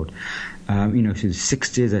world. Through the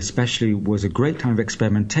 60s especially was a great time of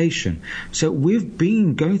experimentation. So we've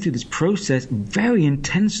been going through this process very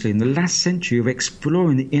intensely in the last century of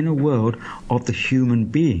exploring the inner world of the human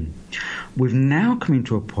being. We've now come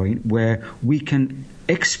to a point where we can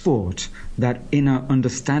export that inner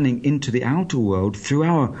understanding into the outer world through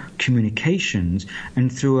our communications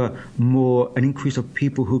and through an increase of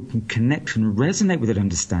people who can connect and resonate with that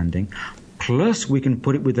understanding. Plus, we can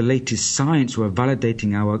put it with the latest science who are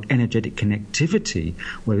validating our energetic connectivity,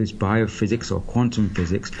 whether it's biophysics or quantum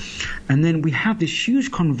physics. And then we have this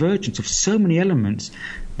huge convergence of so many elements,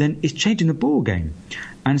 then it's changing the ball game.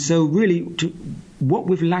 And so really, what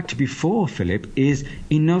we've lacked before, Philip, is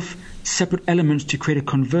enough separate elements to create a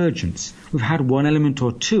convergence. We've had one element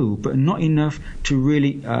or two, but not enough to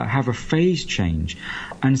really have a phase change.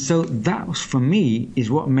 And so that, for me,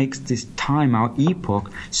 is what makes this time, our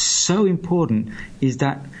epoch, so important, is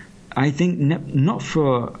that I think not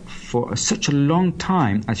for such a long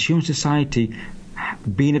time as human society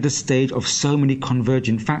being at a stage of so many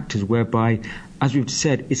convergent factors whereby, as we've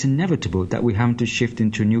said, it's inevitable that we have to shift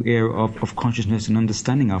into a new era of consciousness and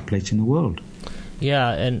understanding our place in the world.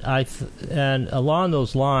 Yeah, and and along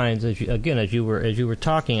those lines, as you were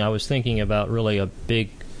talking, I was thinking about really a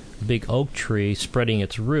big oak tree spreading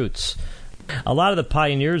its roots. A lot of the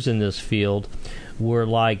pioneers in this field were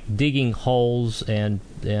like digging holes and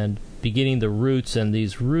beginning the roots, and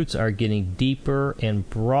these roots are getting deeper and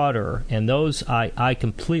broader. And those, I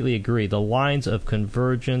completely agree. The lines of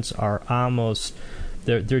convergence are almost,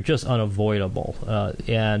 they're just unavoidable.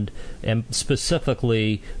 And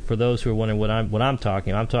specifically for those who are wondering what I'm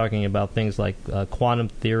talking about things like quantum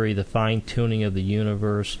theory, the fine tuning of the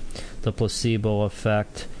universe, the placebo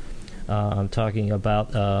effect. I'm talking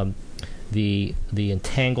about the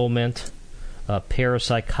entanglement.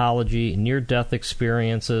 Parapsychology, near-death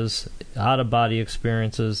experiences, out-of-body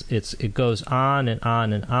experiences. It goes on and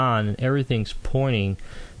on and on, and everything's pointing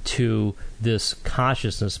to this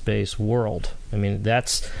consciousness-based world. I mean,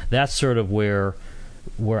 that's sort of where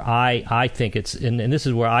I think it's, and this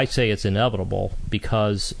is where I say it's inevitable,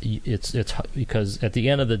 because because at the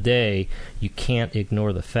end of the day, you can't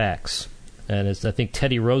ignore the facts. And I think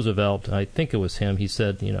Teddy Roosevelt, I think it was him, he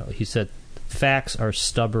said, facts are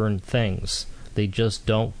stubborn things. They just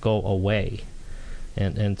don't go away.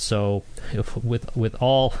 And so if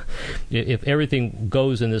everything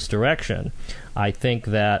goes in this direction, I think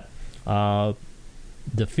that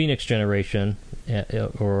the Phoenix generation,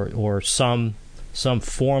 or some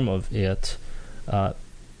form of it,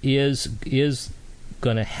 is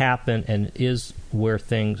going to happen and is where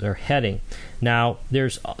things are heading. Now,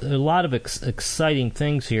 there's a lot of exciting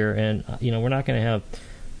things here, and we're not going to have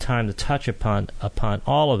time to touch upon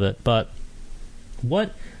all of it. But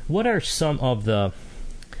what are some of the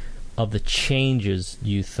changes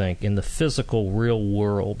you think in the physical real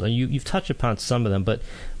world? You've touched upon some of them, but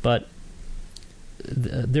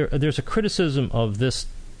there's a criticism of this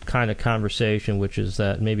kind of conversation, which is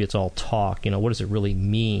that maybe it's all talk. What does it really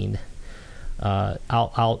mean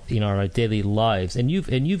out in our daily lives? And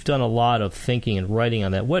you've done a lot of thinking and writing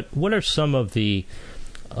on that. What are some of the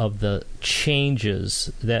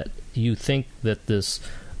changes that you think that this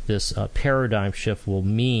paradigm shift will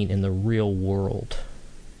mean in the real world?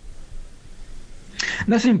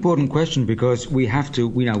 That's an important question, because we have to,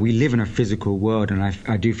 we live in a physical world, and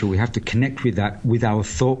I do feel we have to connect with that with our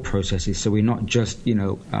thought processes, so we're not just,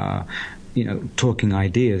 talking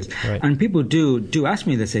ideas. Right. And people do ask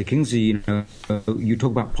me, they say, Kingsley, you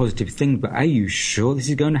talk about positive things, but are you sure this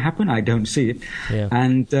is going to happen? I don't see it. Yeah.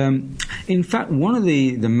 And in fact, one of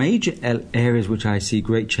the major areas which I see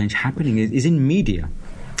great change happening is in media.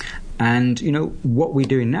 And, what we're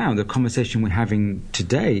doing now, the conversation we're having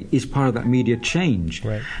today, is part of that media change.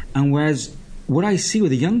 Right. And whereas what I see with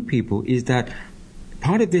the young people is that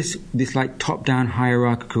part of this like top-down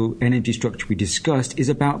hierarchical energy structure we discussed is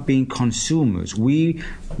about being consumers. We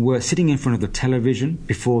were sitting in front of the television,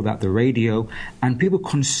 before that the radio, and people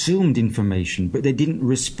consumed information, but they didn't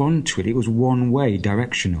respond to it. It was one way,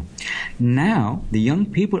 directional. Now, the young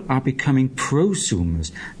people are becoming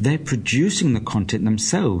prosumers. They're producing the content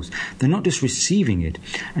themselves. They're not just receiving it.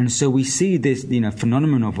 And so we see this,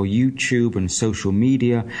 phenomenon of YouTube and social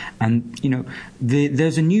media, and,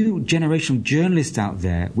 there's a new generation of journalists out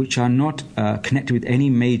there which are not connected with any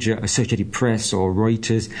major Associated Press or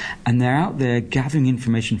Reuters, and they're out there gathering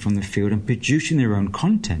information from the field and producing their own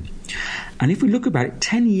content. And if we look about it,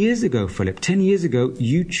 10 years ago, Philip,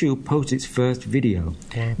 YouTube posted its first video.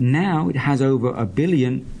 Okay. Now it has over 1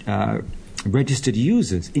 billion registered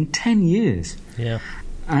users in 10 years. Yeah.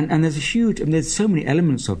 And there's so many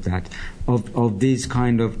elements of that, of these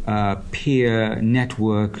kind of peer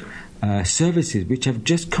network services which have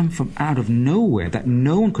just come from out of nowhere that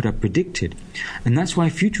no one could have predicted. And that's why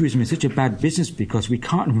futurism is such a bad business, because we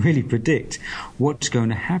can't really predict what's going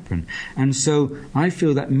to happen. And so I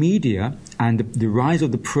feel that media and the rise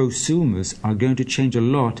of the prosumers are going to change a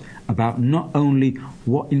lot about not only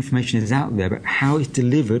what information is out there, but how it's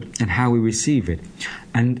delivered and how we receive it.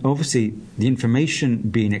 And obviously, the information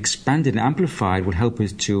being expanded and amplified will help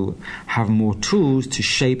us to have more tools to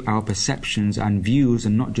shape our perceptions and views,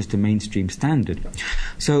 and not just the mainstream standard.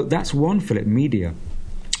 So that's one, Philip, media.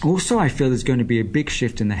 Also, I feel there's going to be a big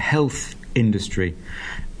shift in the health industry,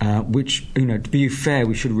 which, to be fair,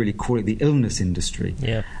 we should really call it the illness industry.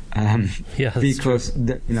 Yeah. Because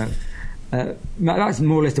that's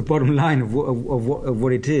more or less the bottom line of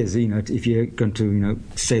what it is. If you're going to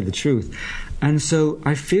say the truth. And so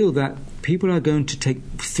I feel that people are going to take,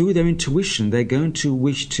 through their intuition, they're going to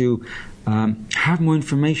wish to have more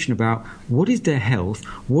information about what is their health,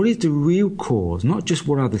 what is the real cause, not just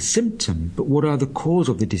what are the symptoms, but what are the cause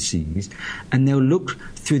of the disease. And they'll look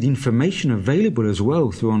through the information available as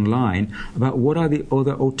well through online about what are the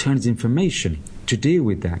other alternative information to deal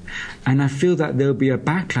with that. And I feel that there'll be a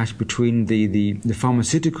backlash between the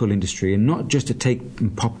pharmaceutical industry, and not just to take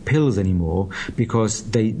and pop pills anymore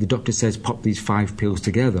because the doctor says pop these 5 pills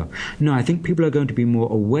together. No, I think people are going to be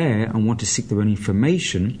more aware and want to seek their own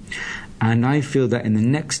information. And I feel that in the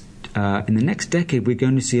next decade we're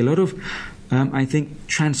going to see a lot of I think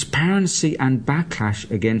transparency and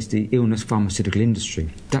backlash against the illness pharmaceutical industry.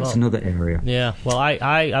 That's another area. Yeah, well,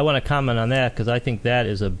 I want to comment on that, because I think that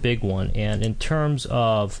is a big one. And in terms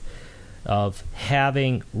of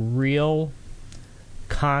having real,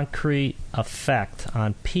 concrete effect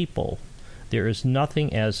on people, there is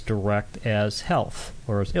nothing as direct as health,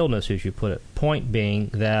 or as illness, as you put it. Point being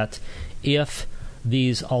that if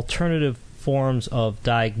these alternative forms of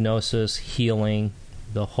diagnosis, healing,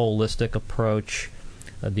 the holistic approach,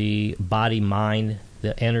 the body-mind,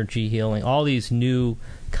 the energy healing, all these new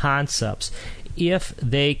concepts, if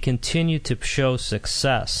they continue to show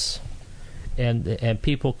success and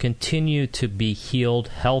people continue to be healed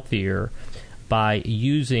healthier by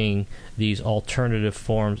using these alternative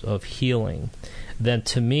forms of healing, then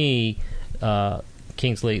to me,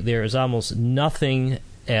 Kingsley, there is almost nothing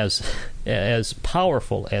as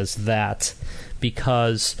powerful as that,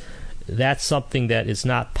 because that's something that is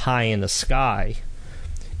not pie in the sky.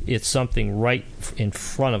 It's something right in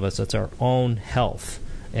front of us. It's our own health.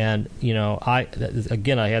 And I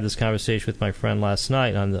had this conversation with my friend last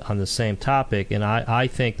night on the same topic, and I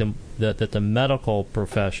think that the medical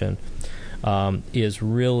profession is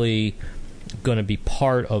really going to be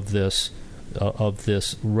part of this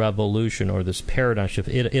revolution or this paradigm shift.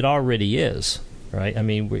 It already is, right? I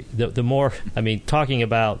mean, the more talking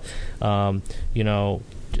about sort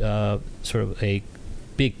of a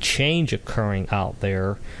big change occurring out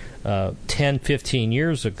there. 10, 15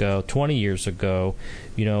 years ago, 20 years ago,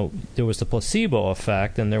 there was the placebo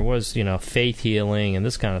effect, and there was, faith healing and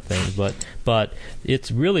this kind of thing. But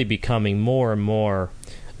it's really becoming more and more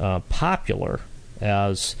popular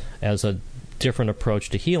as a different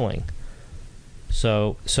approach to healing.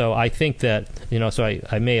 So I think that, so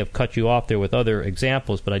I may have cut you off there with other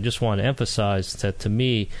examples, but I just want to emphasize that, to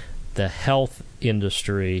me, the health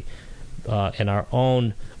industry and our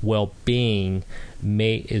own well-being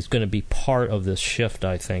is going to be part of this shift,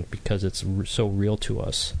 I think, because it's so real to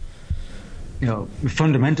us.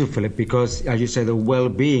 Fundamental, Philip, because, as you say, the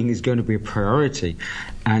well-being is going to be a priority.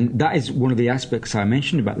 And that is one of the aspects I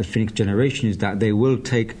mentioned about the Phoenix generation, is that they will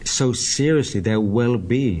take so seriously their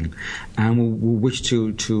well-being and will wish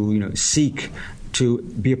to seek to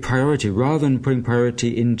be a priority, rather than putting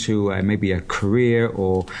priority into maybe a career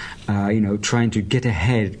or trying to get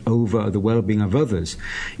ahead over the well-being of others.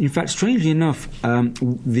 In fact, strangely enough, one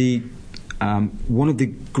of the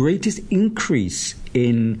greatest increase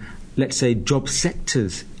in, let's say, job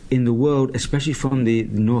sectors in the world, especially from the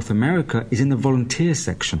North America, is in the volunteer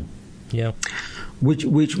section. Yeah.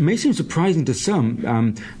 Which may seem surprising to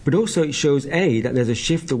some, but also it shows that there's a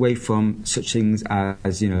shift away from such things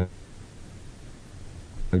as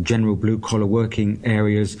general blue-collar working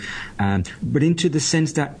areas, but into the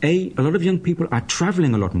sense that a lot of young people are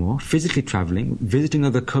traveling a lot more, physically traveling, visiting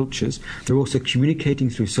other cultures. They're also communicating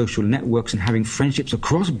through social networks and having friendships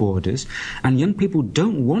across borders. And young people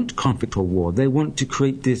don't want conflict or war. They want to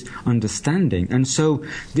create this understanding. And so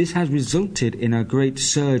this has resulted in a great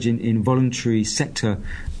surge in voluntary sector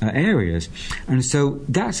areas. And so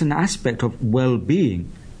that's an aspect of well-being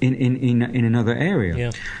in another area.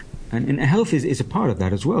 Yeah. And health is a part of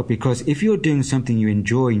that as well, because if you're doing something you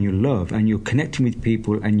enjoy and you love, and you're connecting with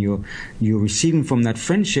people, and you're receiving from that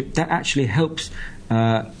friendship, that actually helps.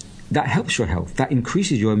 That helps your health. That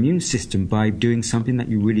increases your immune system by doing something that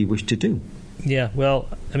you really wish to do. Yeah. Well,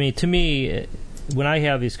 I mean, to me, when I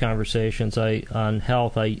have these conversations on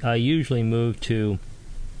health, I usually move to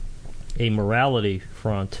a morality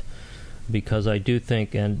front, because I do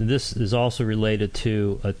think, and this is also related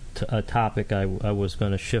to a topic I was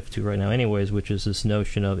going to shift to right now anyways, which is this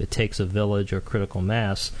notion of it takes a village or critical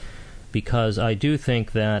mass, because I do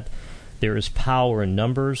think that there is power in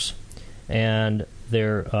numbers. And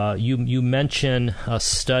there, you mention a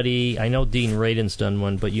study, I know Dean Radin's done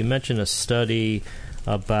one, but you mentioned a study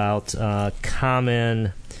about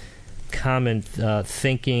common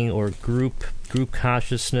thinking or group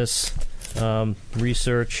consciousness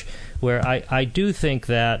research, where I do think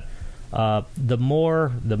that the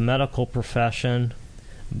more the medical profession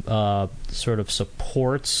sort of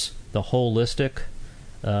supports the holistic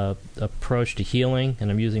approach to healing, and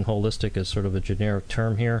I'm using holistic as sort of a generic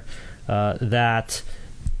term here, that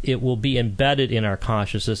it will be embedded in our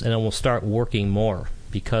consciousness and it will start working more,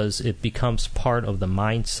 because it becomes part of the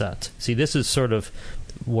mindset. See, this is sort of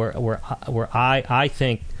where I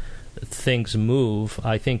think things move.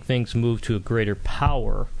 I think things move to a greater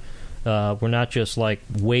power. We're not just like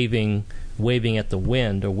waving at the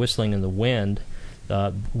wind or whistling in the wind.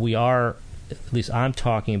 We are, at least I'm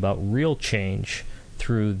talking about, real change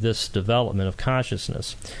through this development of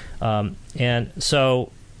consciousness. And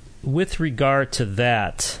so with regard to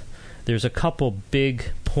that, there's a couple big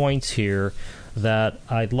points here that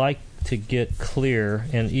I'd like to get clear.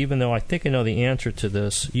 And even though I think I know the answer to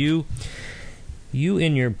this, you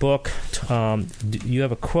in your book, you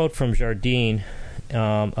have a quote from Jardine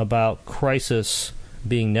about crisis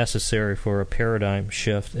being necessary for a paradigm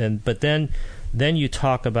shift, but then you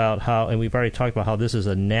talk about how, and we've already talked about how this is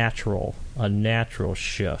a natural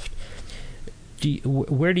shift.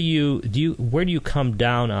 Where do you come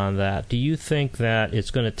down on that? Do you think that it's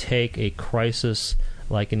going to take a crisis,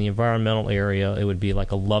 like in the environmental area, it would be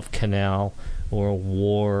like a love canal or a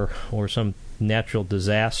war or some natural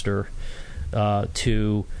disaster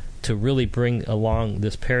to really bring along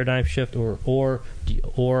this paradigm shift, or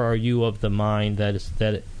are you of the mind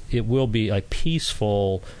that it will be a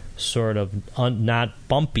peaceful, sort of not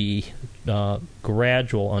bumpy,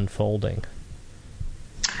 gradual unfolding?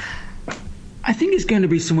 I think it's going to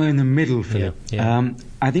be somewhere in the middle, Philip. Yeah.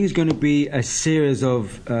 I think it's going to be a series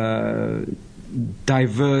of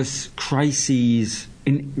diverse crises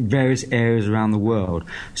in various areas around the world.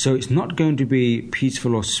 So it's not going to be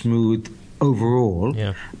peaceful or smooth overall,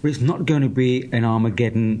 but it's not going to be an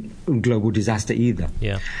Armageddon global disaster either.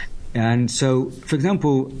 Yeah. And so, for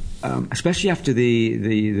example, especially after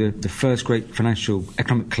the first great financial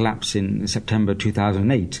economic collapse in September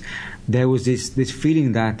 2008, there was this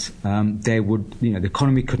feeling that the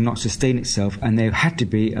economy could not sustain itself, and there had to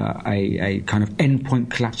be a kind of endpoint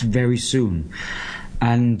collapse very soon.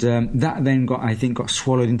 And that then got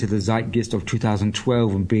swallowed into the zeitgeist of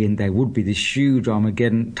 2012 and being there would be this huge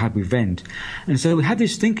Armageddon type event. And so we had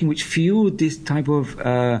this thinking which fueled this type of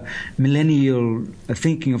millennial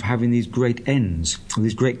thinking of having these great ends, or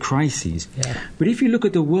these great crises. Yeah. But if you look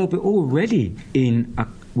at the world, we're already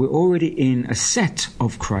in a set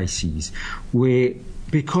of crises where,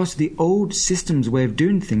 because the old system's way of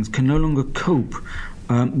doing things can no longer cope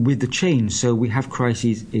with the change. So we have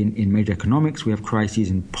crises in major economics, we have crises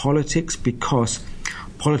in politics, because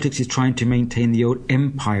politics is trying to maintain the old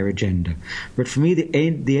empire agenda. But for me, the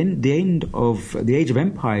end of the age of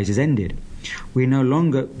empires is ended. We no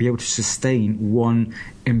longer be able to sustain one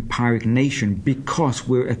empiric nation because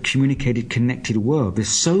we're a communicated, connected world. There's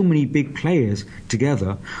so many big players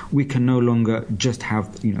together, we can no longer just have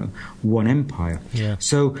one empire. Yeah.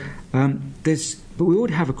 So but we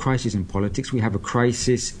would have a crisis in politics. We have a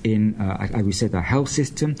crisis in, as we said, our health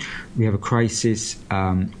system. We have a crisis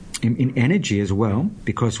in energy as well,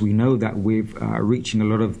 because we know that we're reaching a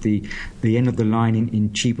lot of the end of the line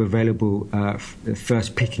in cheap available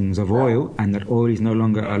first pickings of oil, and that oil is no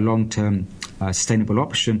longer a long-term sustainable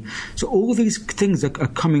option. So all these things are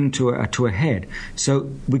coming to a head.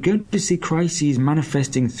 So we're going to see crises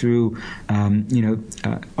manifesting through,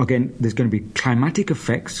 again, there's going to be climatic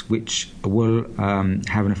effects which will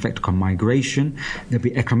have an effect on migration. There'll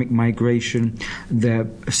be economic migration.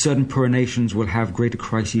 Certain poorer nations will have greater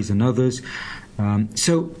crises than others.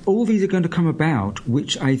 So all these are going to come about,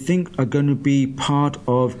 which I think are going to be part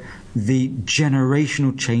of the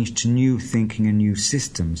generational change to new thinking and new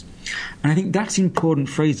systems. And I think that's an important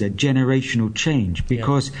phrase there, generational change,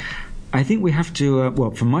 because I think we have to,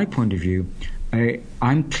 from my point of view,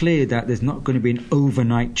 I'm clear that there's not going to be an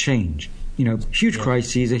overnight change. Huge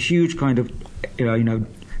crises, a huge kind of, the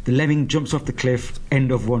lemming jumps off the cliff,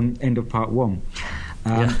 end of part one.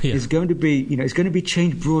 It's going to be, it's going to be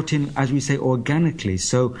change brought in, as we say, organically.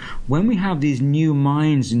 So when we have these new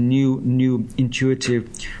minds and new intuitive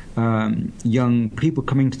young people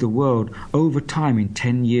coming to the world over time, in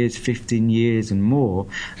 10 years, 15 years and more,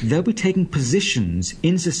 they'll be taking positions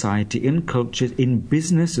in society, in cultures, in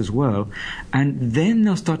business as well, and then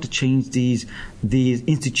they'll start to change these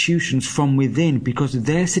institutions from within, because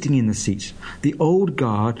they're sitting in the seats. The old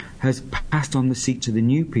guard has passed on the seat to the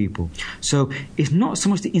new people. So it's not so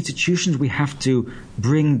much the institutions we have to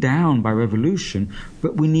bring down by revolution,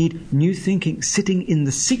 but we need new thinking sitting in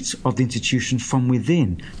the seats of the institutions from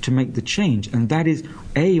within to make the change. And that is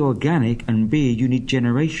A, organic, and B, you need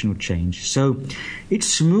generational change. So it's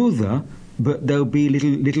smoother, but there'll be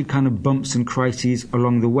little kind of bumps and crises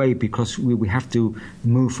along the way, because we have to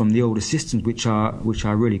move from the older systems which are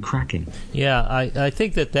really cracking. Yeah, I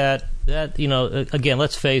think that again,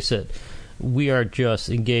 let's face it, we are just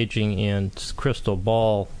engaging in crystal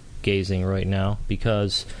ball gazing right now,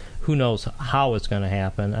 because who knows how it's going to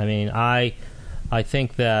happen. I mean, I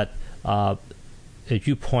think that as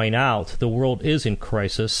you point out, the world is in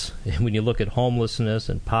crisis. When you look at homelessness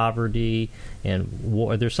and poverty and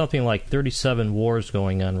war, there's something like 37 wars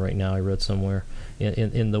going on right now, I read somewhere,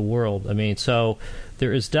 in the world. I mean, so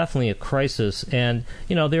there is definitely a crisis. And,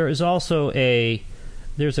 there is also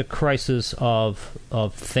there's a crisis of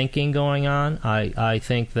thinking going on. I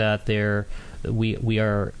think that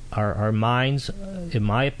our minds, in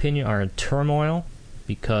my opinion, are in turmoil,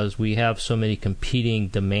 because we have so many competing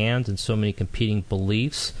demands and so many competing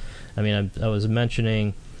beliefs. I mean, I was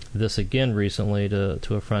mentioning this again recently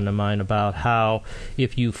to a friend of mine about how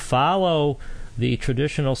if you follow the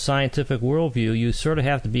traditional scientific worldview, you sort of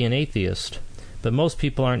have to be an atheist. But most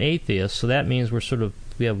people aren't atheists, so that means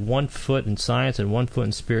we have one foot in science and one foot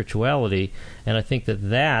in spirituality, and I think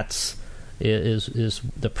that's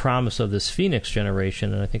the promise of this Phoenix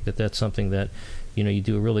generation, and I think that's something that you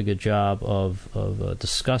do a really good job of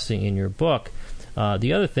discussing in your book.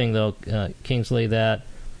 The other thing, though, Kingsley, that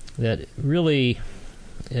really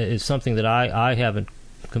is something that I haven't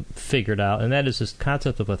figured out, and that is this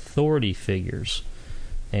concept of authority figures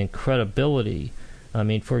and credibility. I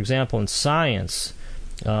mean, for example, in science,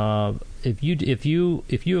 if you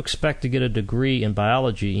expect to get a degree in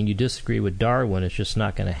biology and you disagree with Darwin, it's just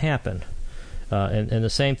not going to happen. And the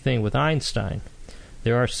same thing with Einstein.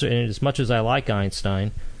 There are certain, as much as I like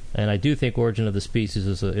Einstein, and I do think Origin of the Species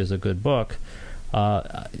is a good book.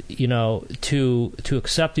 To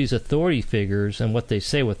accept these authority figures and what they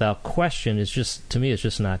say without question is just, to me, it's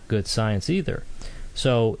just not good science either.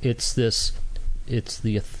 So it's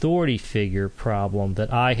the authority figure problem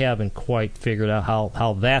that I haven't quite figured out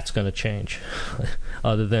how that's going to change,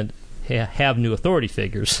 other than have new authority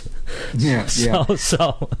figures. Yeah.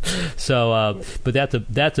 But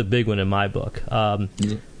that's a big one in my book.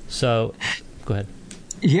 So, go ahead.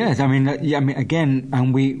 Yes, again,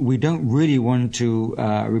 and we don't really want to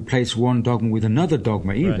replace one dogma with another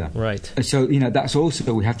dogma either. Right. So, that's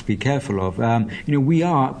also we have to be careful of. We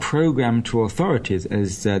are programmed to authorities,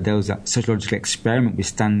 as there was that sociological experiment with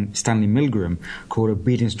Stanley Milgram called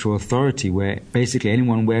Obedience to Authority, where basically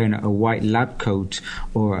anyone wearing a white lab coat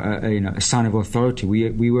or a sign of authority,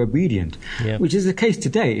 we were obedient. Yeah. Which is the case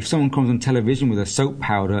today. If someone comes on television with a soap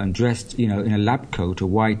powder and dressed, in a lab coat, a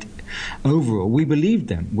white overall, we believe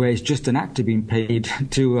them, where it's just an actor being paid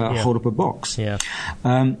to hold up a box. Yeah.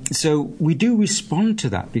 So we do respond to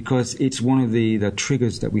that because it's one of the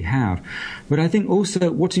triggers that we have. But I think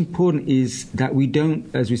also what's important is that we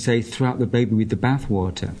don't, as we say, throw out the baby with the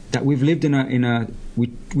bathwater. That we've lived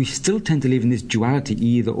we still tend to live in this duality,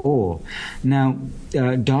 either or. Now,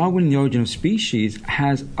 Darwin, The Origin of Species,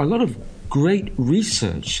 has a lot of great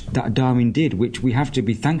research that Darwin did, which we have to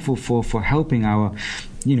be thankful for helping our,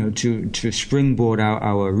 to springboard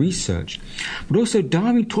our research. But also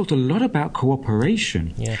Darwin talked a lot about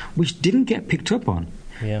cooperation, which didn't get picked up on.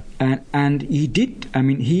 Yeah. And he did,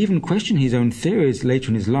 he even questioned his own theories later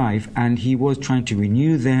in his life, and he was trying to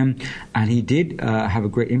renew them, and he did have a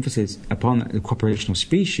great emphasis upon the cooperation of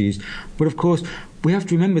species. But of course, we have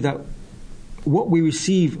to remember that what we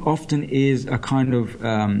receive often is a kind of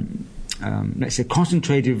let's say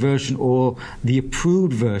concentrated version or the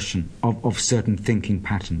approved version of certain thinking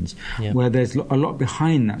patterns, where there's a lot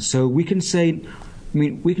behind that. So we can say,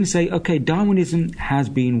 okay, Darwinism has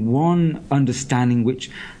been one understanding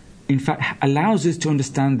which in fact allows us to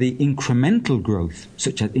understand the incremental growth,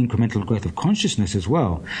 such as incremental growth of consciousness as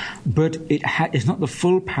well. But it's not the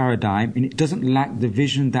full paradigm, and it doesn't lack the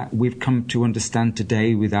vision that we've come to understand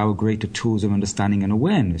today with our greater tools of understanding and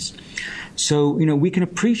awareness. So, we can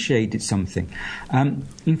appreciate it something.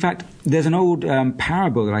 In fact, there's an old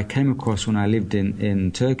parable that I came across when I lived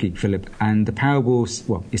in Turkey, Philip, and the parable,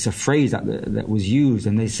 it's a phrase that was used,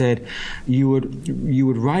 and they said you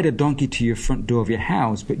would ride a donkey to your front door of your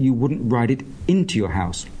house, but you wouldn't ride it into your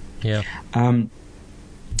house. Yeah.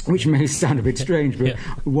 Which may sound a bit strange, but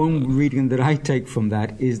one reading that I take from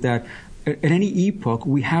that is that at any epoch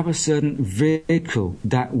we have a certain vehicle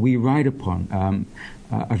that we ride upon.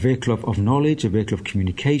 A vehicle of knowledge, a vehicle of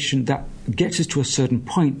communication that gets us to a certain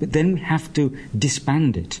point, but then we have to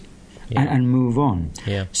disband it and move on.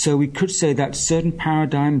 Yeah. So we could say that certain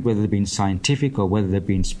paradigms, whether they've been scientific or whether they've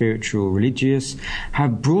been spiritual or religious,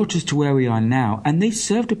 have brought us to where we are now, and they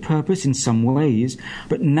served a purpose in some ways,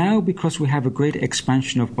 but now because we have a greater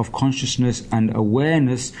expansion of consciousness and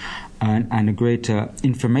awareness and a greater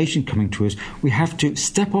information coming to us, we have to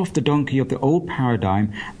step off the donkey of the old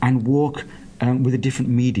paradigm and walk with a different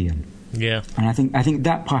medium. Yeah. And I think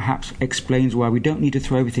that perhaps explains why we don't need to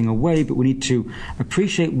throw everything away, but we need to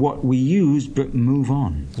appreciate what we use, but move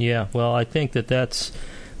on. Yeah. Well, I think that's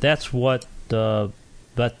what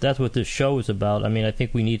this show is about. I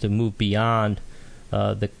think we need to move beyond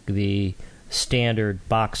the standard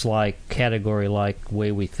box-like, category-like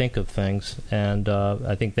way we think of things, and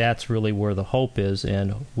I think that's really where the hope is.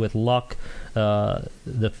 And with luck,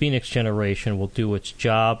 the Phoenix generation will do its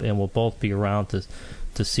job, and we'll both be around to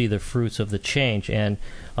see the fruits of the change. And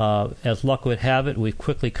as luck would have it, we've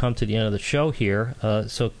quickly come to the end of the show here.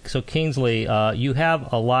 So Kingsley, you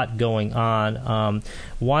have a lot going on.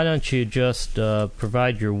 Why don't you just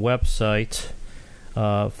provide your website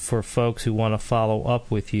for folks who want to follow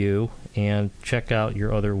up with you and check out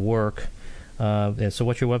your other work. And so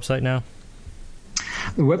what's your website now?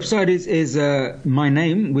 The website is my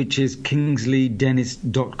name, which is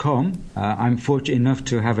kingsleydennis.com. I'm fortunate enough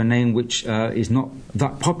to have a name which is not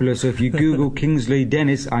that popular, so if you Google Kingsley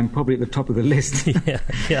Dennis, I'm probably at the top of the list. Really,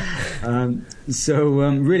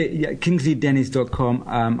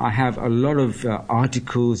 kingsleydennis.com. I have a lot of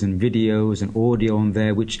articles and videos and audio on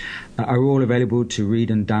there, which are all available to read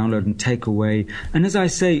and download and take away. And as I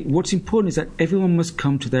say, what's important is that everyone must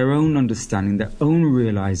come to their own understanding, their own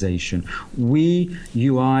realization. We,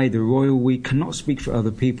 you, I, the royal we, cannot speak for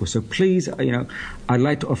other people. So please, I'd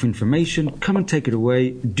like to offer information. Come and take it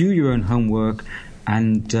away. Do your own homework.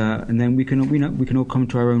 And then we can all come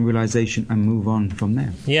to our own realization and move on from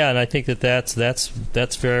there. Yeah, and I think that's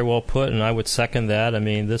very well put, and I would second that.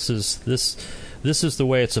 This this is the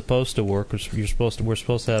way it's supposed to work. We're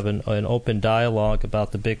supposed to have an open dialogue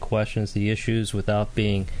about the big questions, the issues, without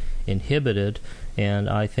being inhibited. And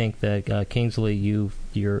I think that Kingsley, your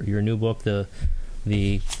new book, the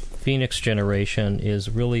Phoenix Generation, is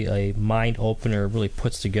really a mind opener. Really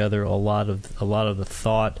puts together a lot of the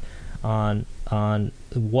thought on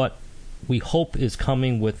what we hope is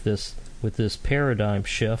coming with this paradigm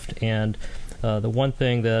shift. And the one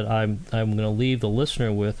thing that I'm going to leave the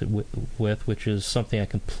listener with, which is something I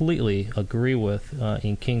completely agree with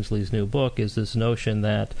in Kingsley's new book, is this notion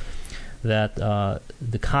that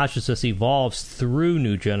the consciousness evolves through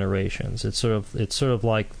new generations. It's sort of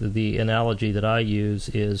like the analogy that I use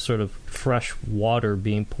is sort of fresh water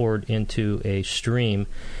being poured into a stream,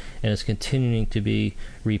 and it's continuing to be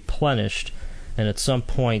replenished. And at some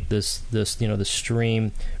point, the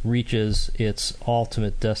stream reaches its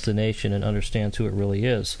ultimate destination and understands who it really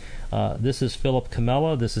is. This is Philip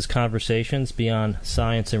Comella. This is Conversations Beyond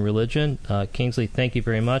Science and Religion. Kingsley, thank you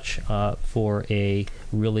very much for a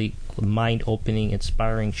really mind-opening,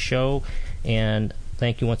 inspiring show. And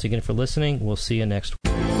thank you once again for listening. We'll see you next week.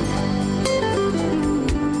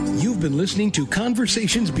 You've been listening to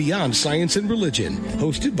Conversations Beyond Science and Religion,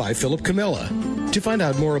 hosted by Philip Comella. To find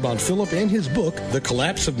out more about Philip and his book, The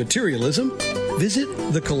Collapse of Materialism, visit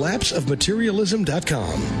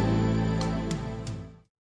thecollapseofmaterialism.com.